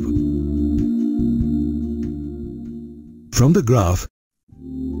curve. From the graph,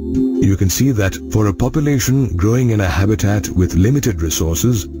 you can see that for a population growing in a habitat with limited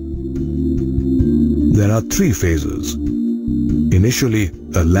resources, there are three phases. Initially,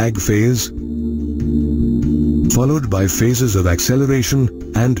 a lag phase, followed by phases of acceleration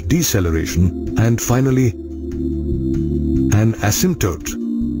and deceleration, and finally, an asymptote,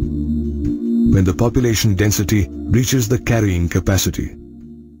 when the population density reaches the carrying capacity.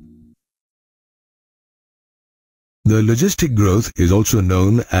 The logistic growth is also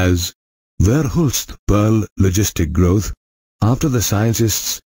known as Verhulst-Perl logistic growth, after the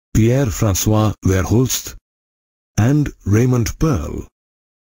scientists Pierre-François Verhulst and Raymond Pearl,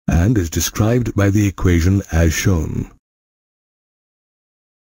 and is described by the equation as shown.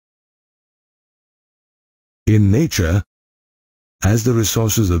 In nature, as the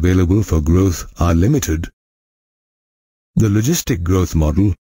resources available for growth are limited, the logistic growth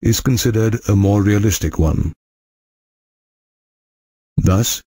model is considered a more realistic one.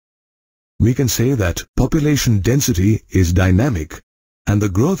 Thus, we can say that population density is dynamic and the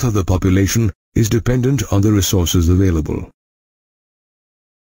growth of the population is dependent on the resources available.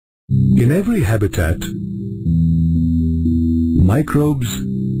 In every habitat, microbes,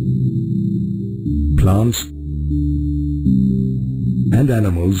 plants, and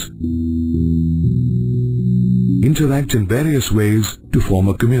animals interact in various ways to form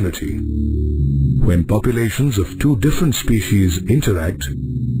a community. When populations of two different species interact,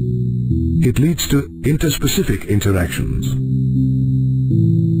 it leads to interspecific interactions.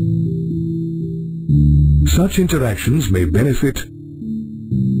 Such interactions may benefit,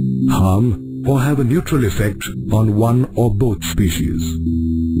 harm, or have a neutral effect on one or both species.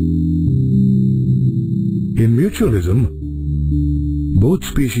 In mutualism, both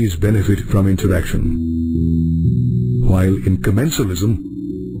species benefit from interaction, while in commensalism,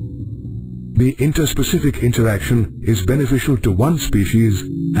 the interspecific interaction is beneficial to one species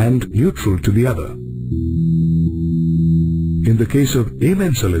and neutral to the other. In the case of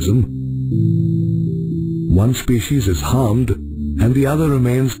amensalism, one species is harmed and the other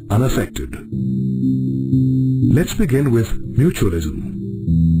remains unaffected. Let's begin with mutualism.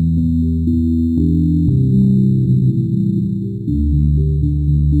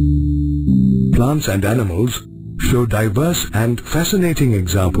 Plants and animals show diverse and fascinating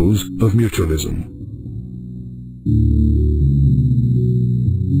examples of mutualism.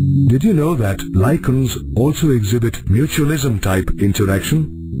 Did you know that lichens also exhibit mutualism-type interaction?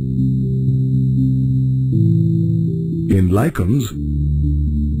 In lichens,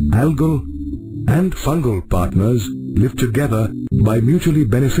 algal and fungal partners live together by mutually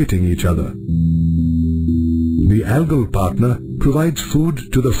benefiting each other. The algal partner provides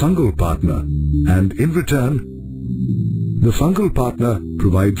food to the fungal partner, and in return, the fungal partner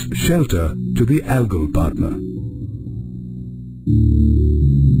provides shelter to the algal partner.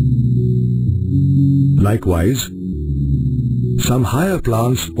 Likewise, some higher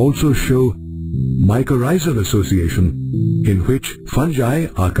plants also show mycorrhizal association, in which fungi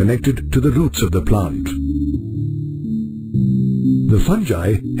are connected to the roots of the plant. The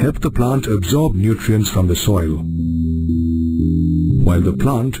fungi help the plant absorb nutrients from the soil, while the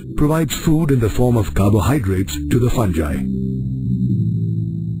plant provides food in the form of carbohydrates to the fungi.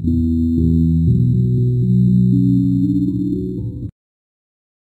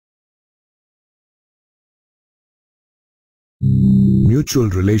 Mutual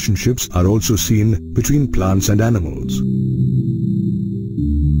relationships are also seen between plants and animals.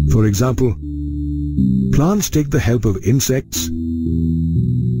 For example, plants take the help of insects,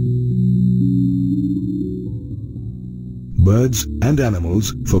 birds and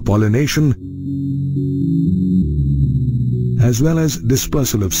animals for pollination, as well as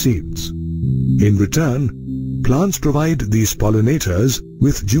dispersal of seeds. In return, plants provide these pollinators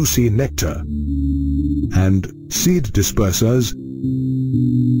with juicy nectar, and seed dispersers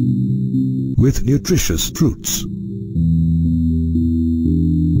with nutritious fruits.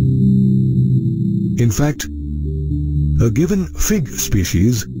 In fact, a given fig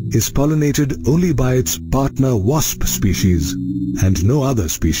species is pollinated only by its partner wasp species and no other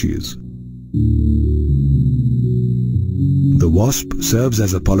species. The wasp serves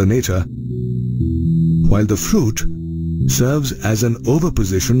as a pollinator, while the fruit serves as an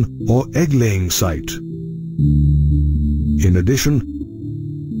oviposition or egg-laying site. In addition,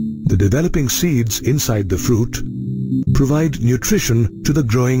 the developing seeds inside the fruit provide nutrition to the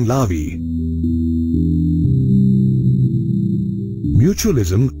growing larvae.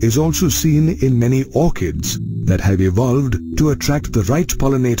 Mutualism is also seen in many orchids that have evolved to attract the right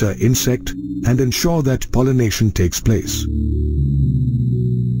pollinator insect and ensure that pollination takes place.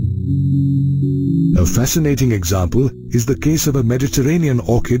 A fascinating example is the case of a Mediterranean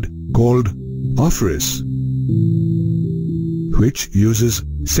orchid called Ophrys, which uses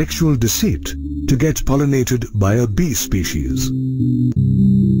sexual deceit to get pollinated by a bee species.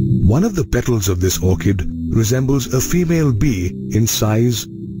 One of the petals of this orchid resembles a female bee in size,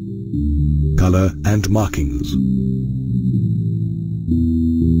 color, and markings.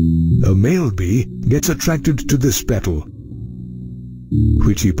 A male bee gets attracted to this petal,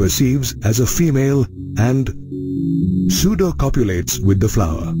 which he perceives as a female, and pseudo-copulates with the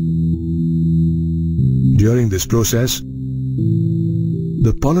flower. During this process,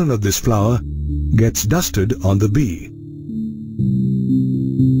 the pollen of this flower gets dusted on the bee.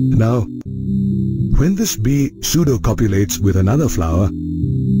 Now, when this bee pseudo-copulates with another flower,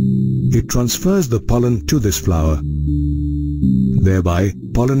 it transfers the pollen to this flower, thereby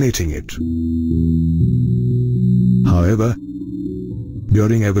pollinating it. However,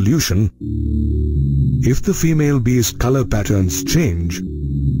 during evolution, if the female bee's color patterns change,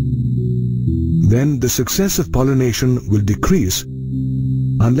 then the success of pollination will decrease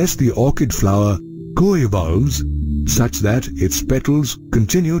unless the orchid flower co-evolves such that its petals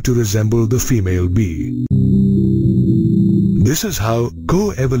continue to resemble the female bee. This is how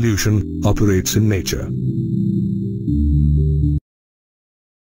co-evolution operates in nature.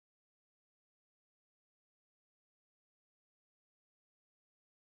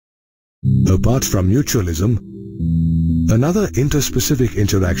 Apart from mutualism, another interspecific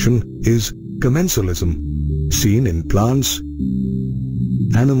interaction is commensalism, seen in plants,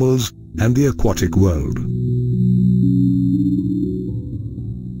 animals, and the aquatic world.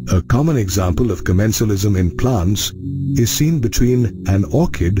 A common example of commensalism in plants is seen between an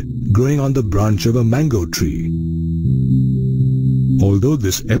orchid growing on the branch of a mango tree. Although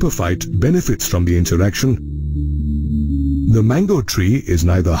this epiphyte benefits from the interaction, the mango tree is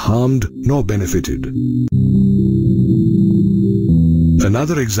neither harmed nor benefited.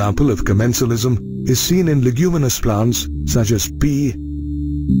 Another example of commensalism is seen in leguminous plants such as pea,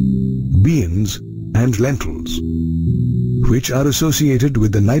 beans, and lentils, which are associated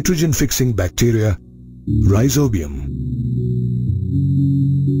with the nitrogen-fixing bacteria Rhizobium.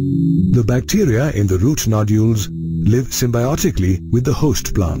 The bacteria in the root nodules live symbiotically with the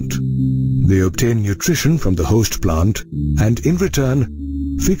host plant. They obtain nutrition from the host plant and in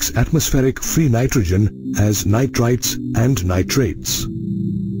return fix atmospheric free nitrogen as nitrites and nitrates.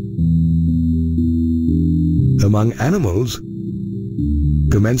 Among animals,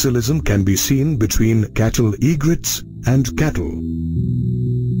 commensalism can be seen between cattle egrets and cattle.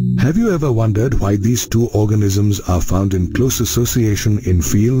 Have you ever wondered why these two organisms are found in close association in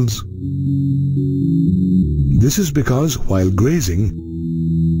fields? This is because while grazing,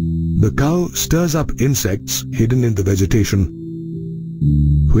 the cow stirs up insects hidden in the vegetation,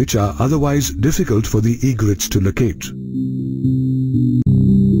 which are otherwise difficult for the egrets to locate.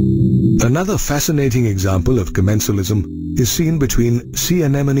 Another fascinating example of commensalism is seen between sea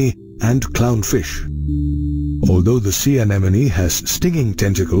anemone and clownfish. Although the sea anemone has stinging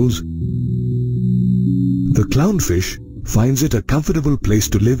tentacles, the clownfish finds it a comfortable place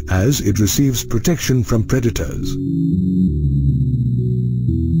to live as it receives protection from predators.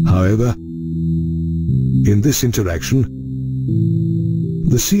 However, in this interaction,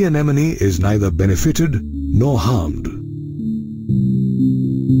 the sea anemone is neither benefited nor harmed.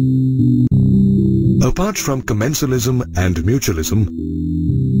 Apart from commensalism and mutualism,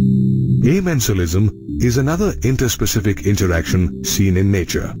 amensalism is another interspecific interaction seen in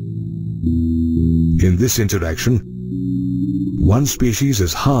nature. In this interaction, one species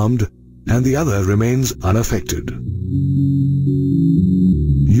is harmed and the other remains unaffected.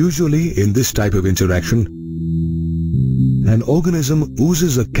 Usually in this type of interaction, an organism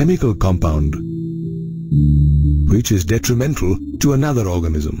oozes a chemical compound which is detrimental to another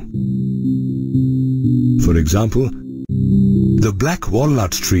organism. For example, the black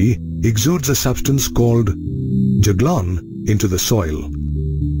walnut tree exudes a substance called jaglon into the soil,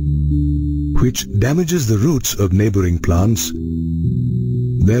 which damages the roots of neighboring plants,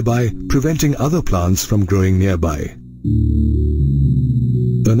 thereby preventing other plants from growing nearby.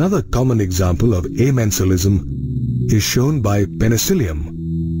 Another common example of amensilism is shown by Penicillium,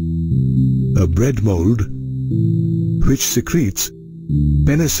 a bread mold which secretes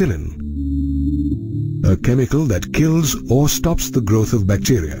penicillin, a chemical that kills or stops the growth of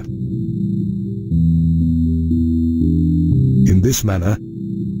bacteria. In this manner,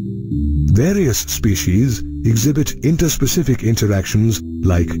 various species exhibit interspecific interactions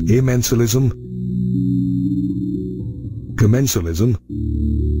like amensilism, commensalism,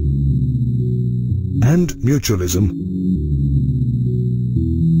 and mutualism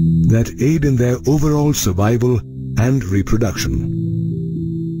that aid in their overall survival and reproduction.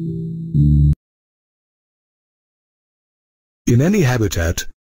 In any habitat,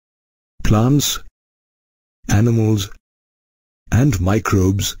 plants, animals, and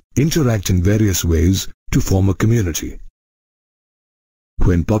microbes interact in various ways to form a community.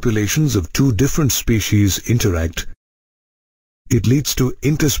 When populations of two different species interact, it leads to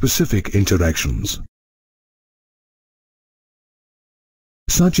interspecific interactions.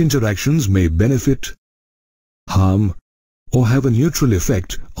 Such interactions may benefit, harm, or have a neutral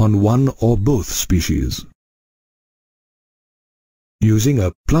effect on one or both species. Using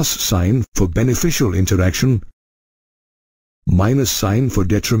a plus sign for beneficial interaction, minus sign for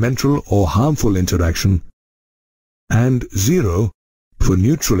detrimental or harmful interaction, and 0 for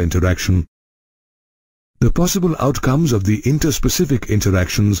neutral interaction, the possible outcomes of the interspecific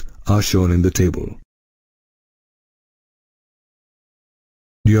interactions are shown in the table.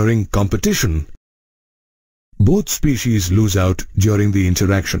 During competition, both species lose out during the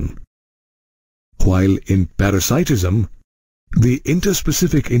interaction, while in parasitism, the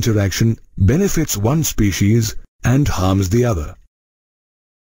interspecific interaction benefits one species and harms the other.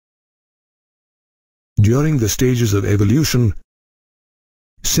 During the stages of evolution,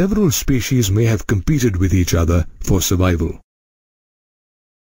 several species may have competed with each other for survival.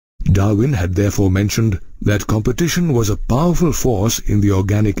 Darwin had therefore mentioned that competition was a powerful force in the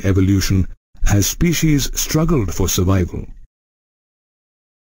organic evolution as species struggled for survival.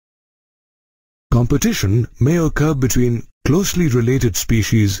 Competition may occur between closely related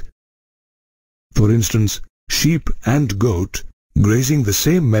species, for instance, sheep and goat grazing the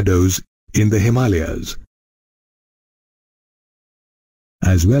same meadows in the Himalayas,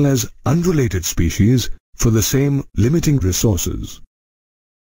 as well as unrelated species for the same limiting resources.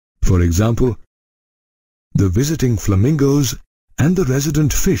 For example, the visiting flamingos and the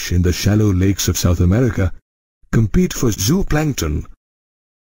resident fish in the shallow lakes of South America compete for zooplankton,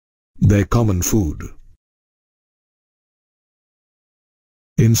 their common food.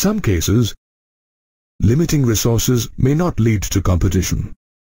 In some cases, limiting resources may not lead to competition.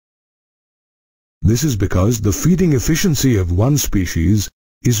 This is because the feeding efficiency of one species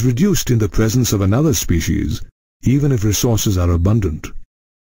is reduced in the presence of another species, even if resources are abundant.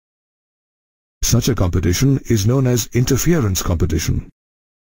 Such a competition is known as interference competition.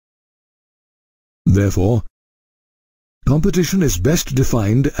 Therefore, competition is best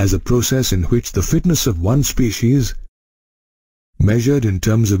defined as a process in which the fitness of one species, measured in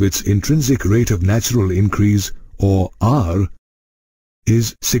terms of its intrinsic rate of natural increase, or R,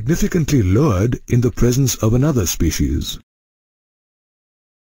 is significantly lowered in the presence of another species.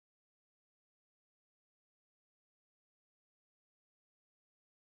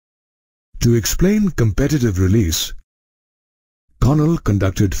 To explain competitive release, Connell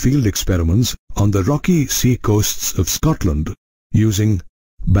conducted field experiments on the rocky sea coasts of Scotland using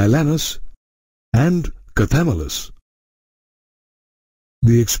Balanus and Cathamalus.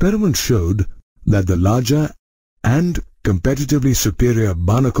 The experiment showed that the larger and competitively superior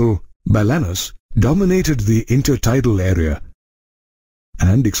barnacle Balanus dominated the intertidal area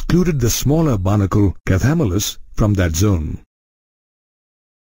and excluded the smaller barnacle Cathamalus from that zone.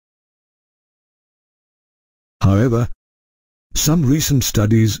 However, some recent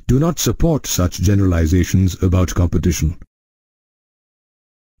studies do not support such generalizations about competition.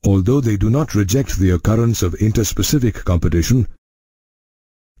 Although they do not reject the occurrence of interspecific competition,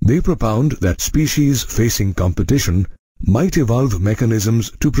 they propound that species facing competition might evolve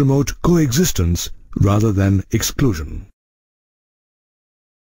mechanisms to promote coexistence rather than exclusion.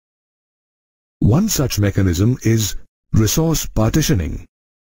 One such mechanism is resource partitioning.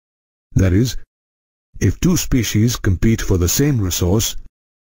 That is, if two species compete for the same resource,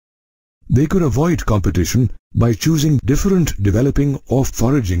 they could avoid competition by choosing different developing or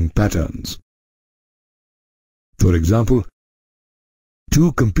foraging patterns. For example,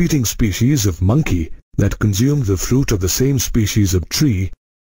 two competing species of monkey that consume the fruit of the same species of tree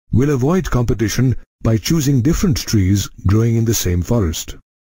will avoid competition by choosing different trees growing in the same forest.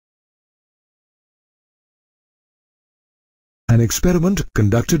 An experiment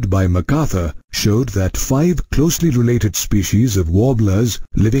conducted by MacArthur showed that 5 closely related species of warblers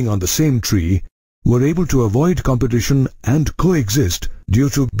living on the same tree were able to avoid competition and coexist due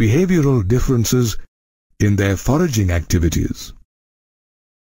to behavioral differences in their foraging activities.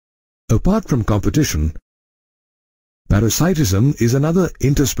 Apart from competition, parasitism is another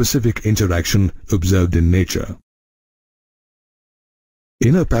interspecific interaction observed in nature.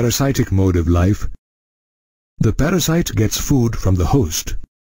 In a parasitic mode of life, the parasite gets food from the host.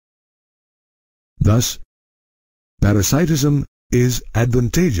 Thus, parasitism is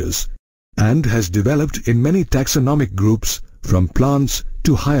advantageous and has developed in many taxonomic groups from plants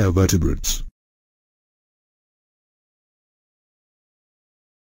to higher vertebrates.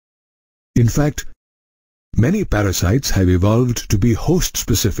 In fact, many parasites have evolved to be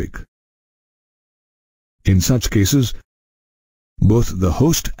host-specific. In such cases, both the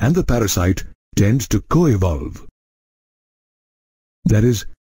host and the parasite tend to co-evolve. That is,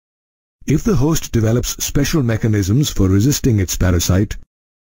 if the host develops special mechanisms for resisting its parasite,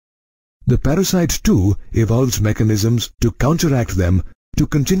 the parasite too evolves mechanisms to counteract them to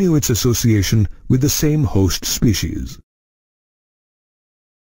continue its association with the same host species.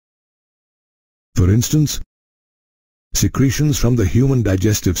 For instance, secretions from the human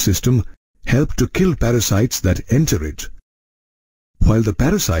digestive system help to kill parasites that enter it, while the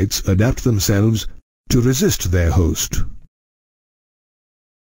parasites adapt themselves to resist their host.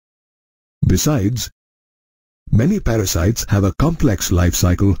 Besides, many parasites have a complex life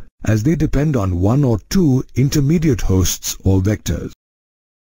cycle as they depend on one or two intermediate hosts or vectors.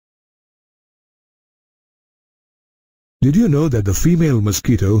 Did you know that the female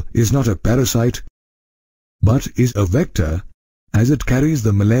mosquito is not a parasite, but is a vector as it carries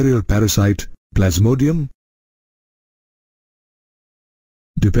the malarial parasite Plasmodium?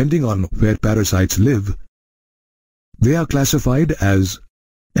 Depending on where parasites live, they are classified as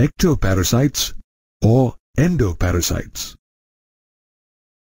ectoparasites or endoparasites.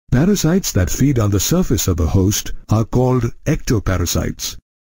 Parasites that feed on the surface of a host are called ectoparasites,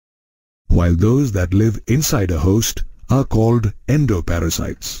 while those that live inside a host are called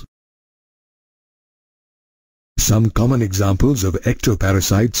endoparasites. Some common examples of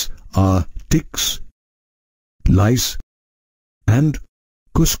ectoparasites are ticks, lice, and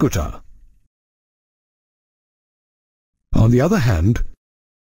cuscuta. On the other hand,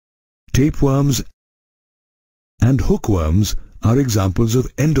 tapeworms and hookworms are examples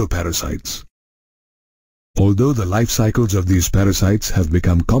of endoparasites. Although the life cycles of these parasites have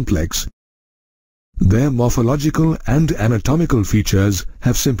become complex, their morphological and anatomical features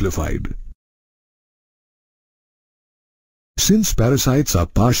have simplified. Since parasites are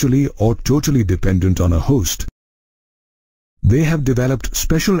partially or totally dependent on a host, they have developed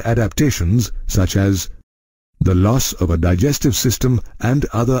special adaptations such as the loss of a digestive system and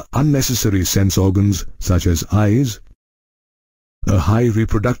other unnecessary sense organs such as eyes, a high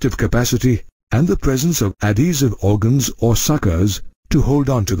reproductive capacity, and the presence of adhesive organs or suckers to hold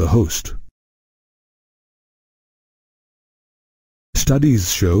on to the host.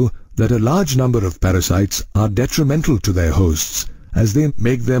 Studies show that a large number of parasites are detrimental to their hosts as they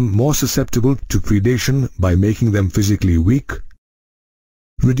make them more susceptible to predation by making them physically weak,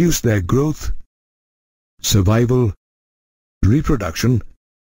 reduce their growth, survival, reproduction,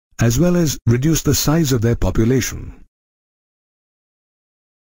 as well as reduce the size of their population.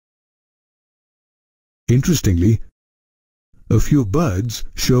 Interestingly, a few birds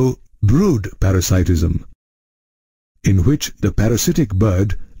show brood parasitism, in which the parasitic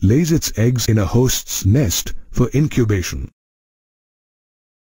bird lays its eggs in a host's nest for incubation.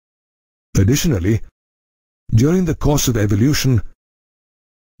 Additionally, during the course of evolution,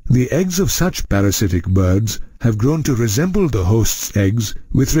 the eggs of such parasitic birds have grown to resemble the host's eggs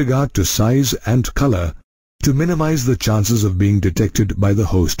with regard to size and color to minimize the chances of being detected by the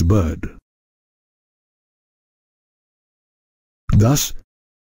host bird. Thus,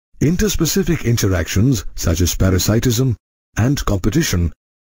 interspecific interactions such as parasitism and competition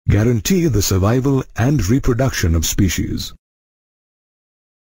guarantee the survival and reproduction of species.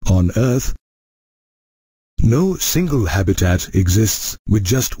 On Earth, no single habitat exists with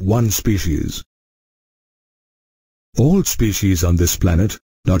just one species. All species on this planet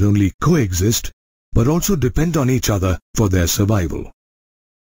not only coexist, but also depend on each other for their survival.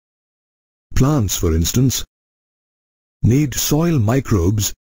 Plants, for instance, need soil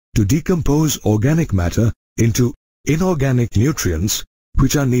microbes to decompose organic matter into inorganic nutrients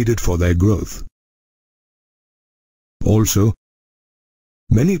which are needed for their growth. Also,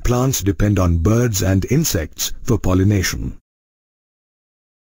 many plants depend on birds and insects for pollination.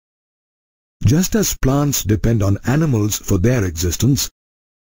 Just as plants depend on animals for their existence,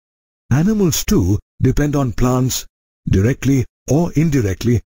 animals too depend on plants directly or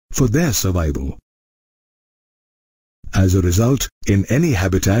indirectly for their survival. As a result, in any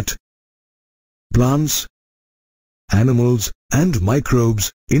habitat, plants, animals, and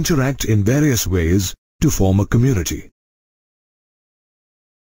microbes interact in various ways to form a community.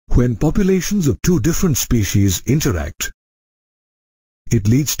 When populations of two different species interact, it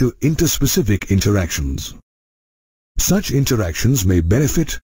leads to interspecific interactions. Such interactions may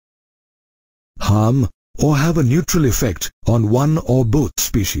benefit, harm, or have a neutral effect on one or both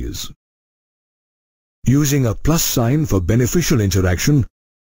species. Using a plus sign for beneficial interaction,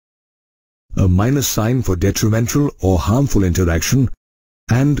 a minus sign for detrimental or harmful interaction,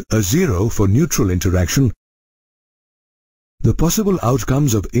 and a 0 for neutral interaction, the possible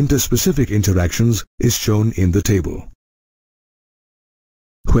outcomes of interspecific interactions is shown in the table.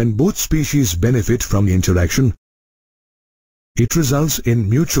 When both species benefit from the interaction, it results in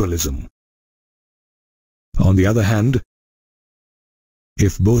mutualism. On the other hand,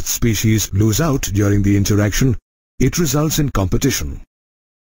 if both species lose out during the interaction, it results in competition.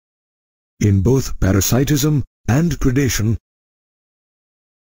 In both parasitism and predation,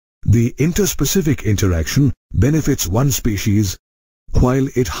 the interspecific interaction benefits one species while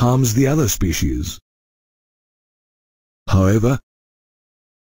it harms the other species. However,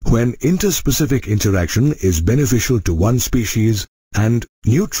 when interspecific interaction is beneficial to one species and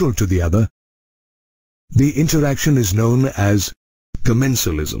neutral to the other, the interaction is known as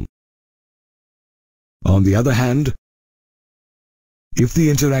commensalism. On the other hand, if the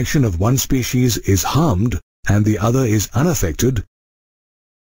interaction of one species is harmed and the other is unaffected,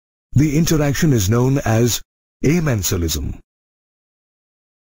 the interaction is known as amensalism.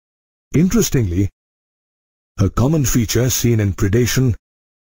 Interestingly, a common feature seen in predation,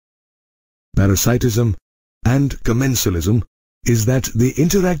 parasitism, and commensalism is that the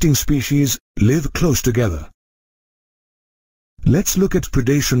interacting species live close together. Let's look at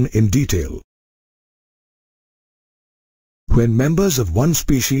predation in detail. When members of one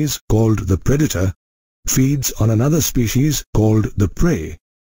species, called the predator, feeds on another species called the prey,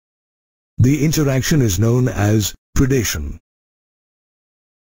 the interaction is known as predation.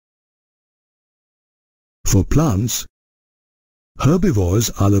 For plants, herbivores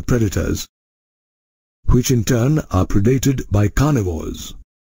are the predators, which in turn are predated by carnivores.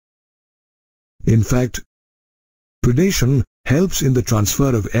 In fact, predation helps in the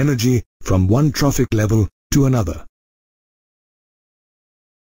transfer of energy from one trophic level to another.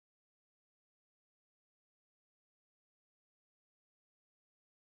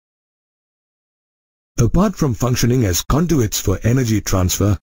 Apart from functioning as conduits for energy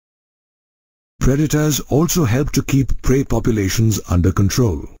transfer, predators also help to keep prey populations under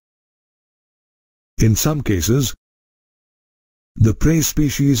control. In some cases, the prey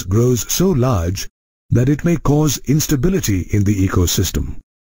species grows so large that it may cause instability in the ecosystem.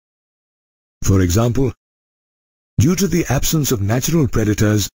 For example, due to the absence of natural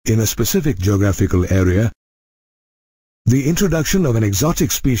predators in a specific geographical area, the introduction of an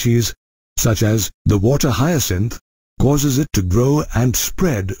exotic species such as the water hyacinth causes it to grow and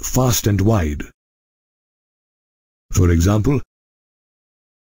spread fast and wide. For example,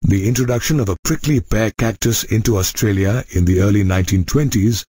 the introduction of a prickly pear cactus into Australia in the early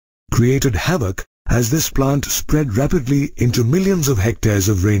 1920s created havoc as this plant spread rapidly into millions of hectares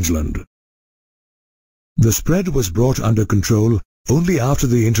of rangeland. The spread was brought under control only after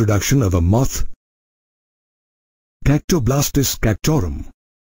the introduction of a moth, Cactoblastis cactorum,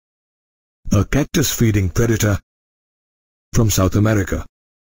 a cactus-feeding predator from South America.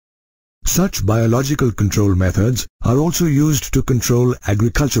 Such biological control methods are also used to control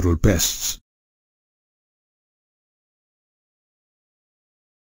agricultural pests.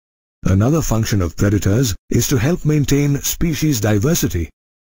 Another function of predators is to help maintain species diversity,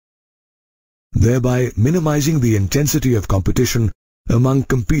 thereby minimizing the intensity of competition among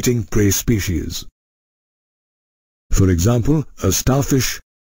competing prey species. For example, a starfish,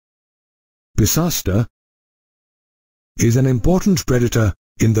 Pisaster, is an important predator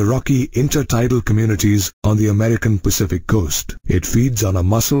in the rocky intertidal communities on the American Pacific coast. It feeds on a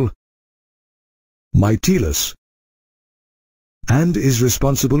mussel, Mytilus, and is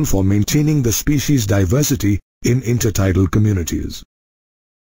responsible for maintaining the species diversity in intertidal communities.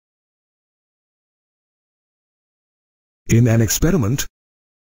 In an experiment,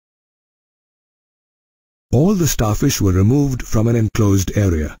 all the starfish were removed from an enclosed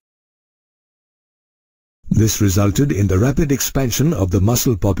area. This resulted in the rapid expansion of the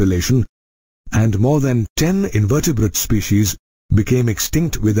mussel population, and more than 10 invertebrate species became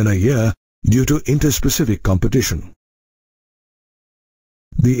extinct within a year due to interspecific competition.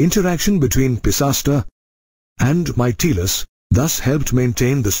 The interaction between Pisaster and Mytilus thus helped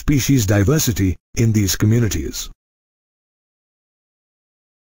maintain the species diversity in these communities.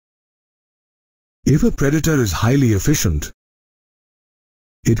 If a predator is highly efficient,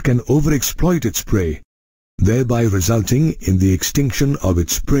 it can overexploit its prey, thereby resulting in the extinction of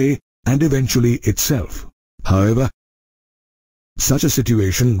its prey and eventually itself. However, such a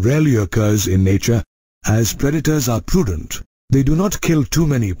situation rarely occurs in nature, as predators are prudent. They do not kill too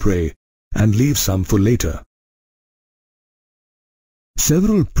many prey and leave some for later.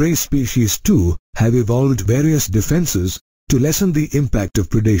 Several prey species too have evolved various defenses to lessen the impact of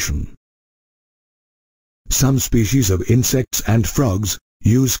predation. Some species of insects and frogs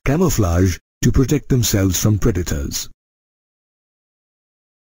use camouflage to protect themselves from predators.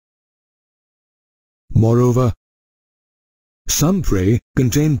 Moreover, some prey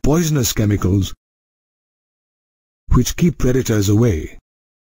contain poisonous chemicals which keep predators away.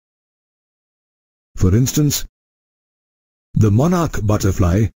 For instance, the monarch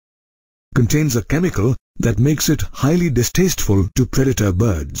butterfly contains a chemical that makes it highly distasteful to predator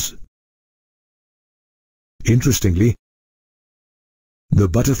birds. Interestingly, the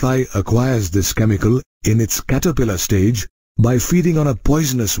butterfly acquires this chemical in its caterpillar stage by feeding on a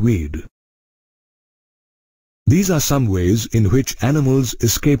poisonous weed. These are some ways in which animals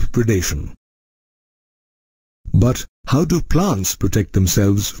escape predation. But how do plants protect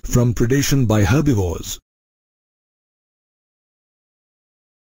themselves from predation by herbivores?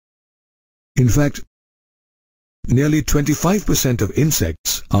 In fact, nearly 25% of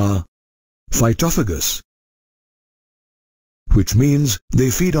insects are phytophagous, which means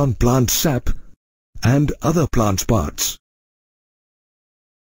they feed on plant sap and other plant parts.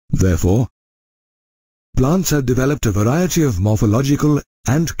 Therefore, plants have developed a variety of morphological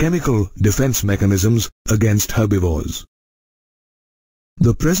and chemical defense mechanisms against herbivores.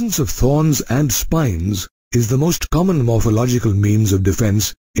 The presence of thorns and spines is the most common morphological means of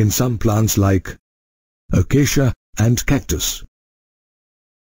defense in some plants like acacia and cactus.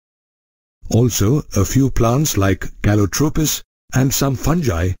 Also, a few plants like Calotropis and some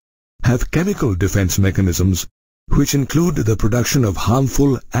fungi have chemical defense mechanisms which include the production of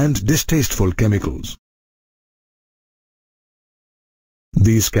harmful and distasteful chemicals.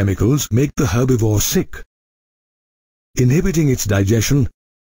 These chemicals make the herbivore sick, inhibiting its digestion,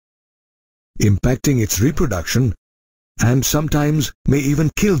 impacting its reproduction, and sometimes may even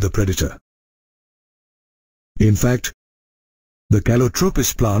kill the predator. In fact, the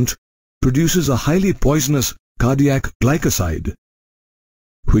Calotropis plant produces a highly poisonous cardiac glycoside,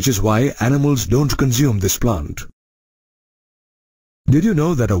 which is why animals don't consume this plant. Did you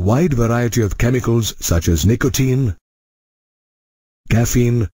know that a wide variety of chemicals such as nicotine,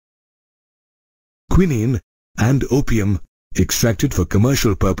 caffeine, quinine, and opium extracted for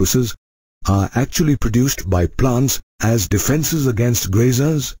commercial purposes are actually produced by plants as defenses against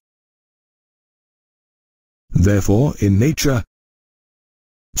grazers? Therefore, in nature,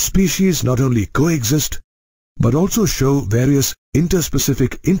 species not only coexist, but also show various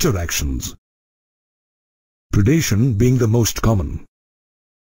interspecific interactions, predation being the most common.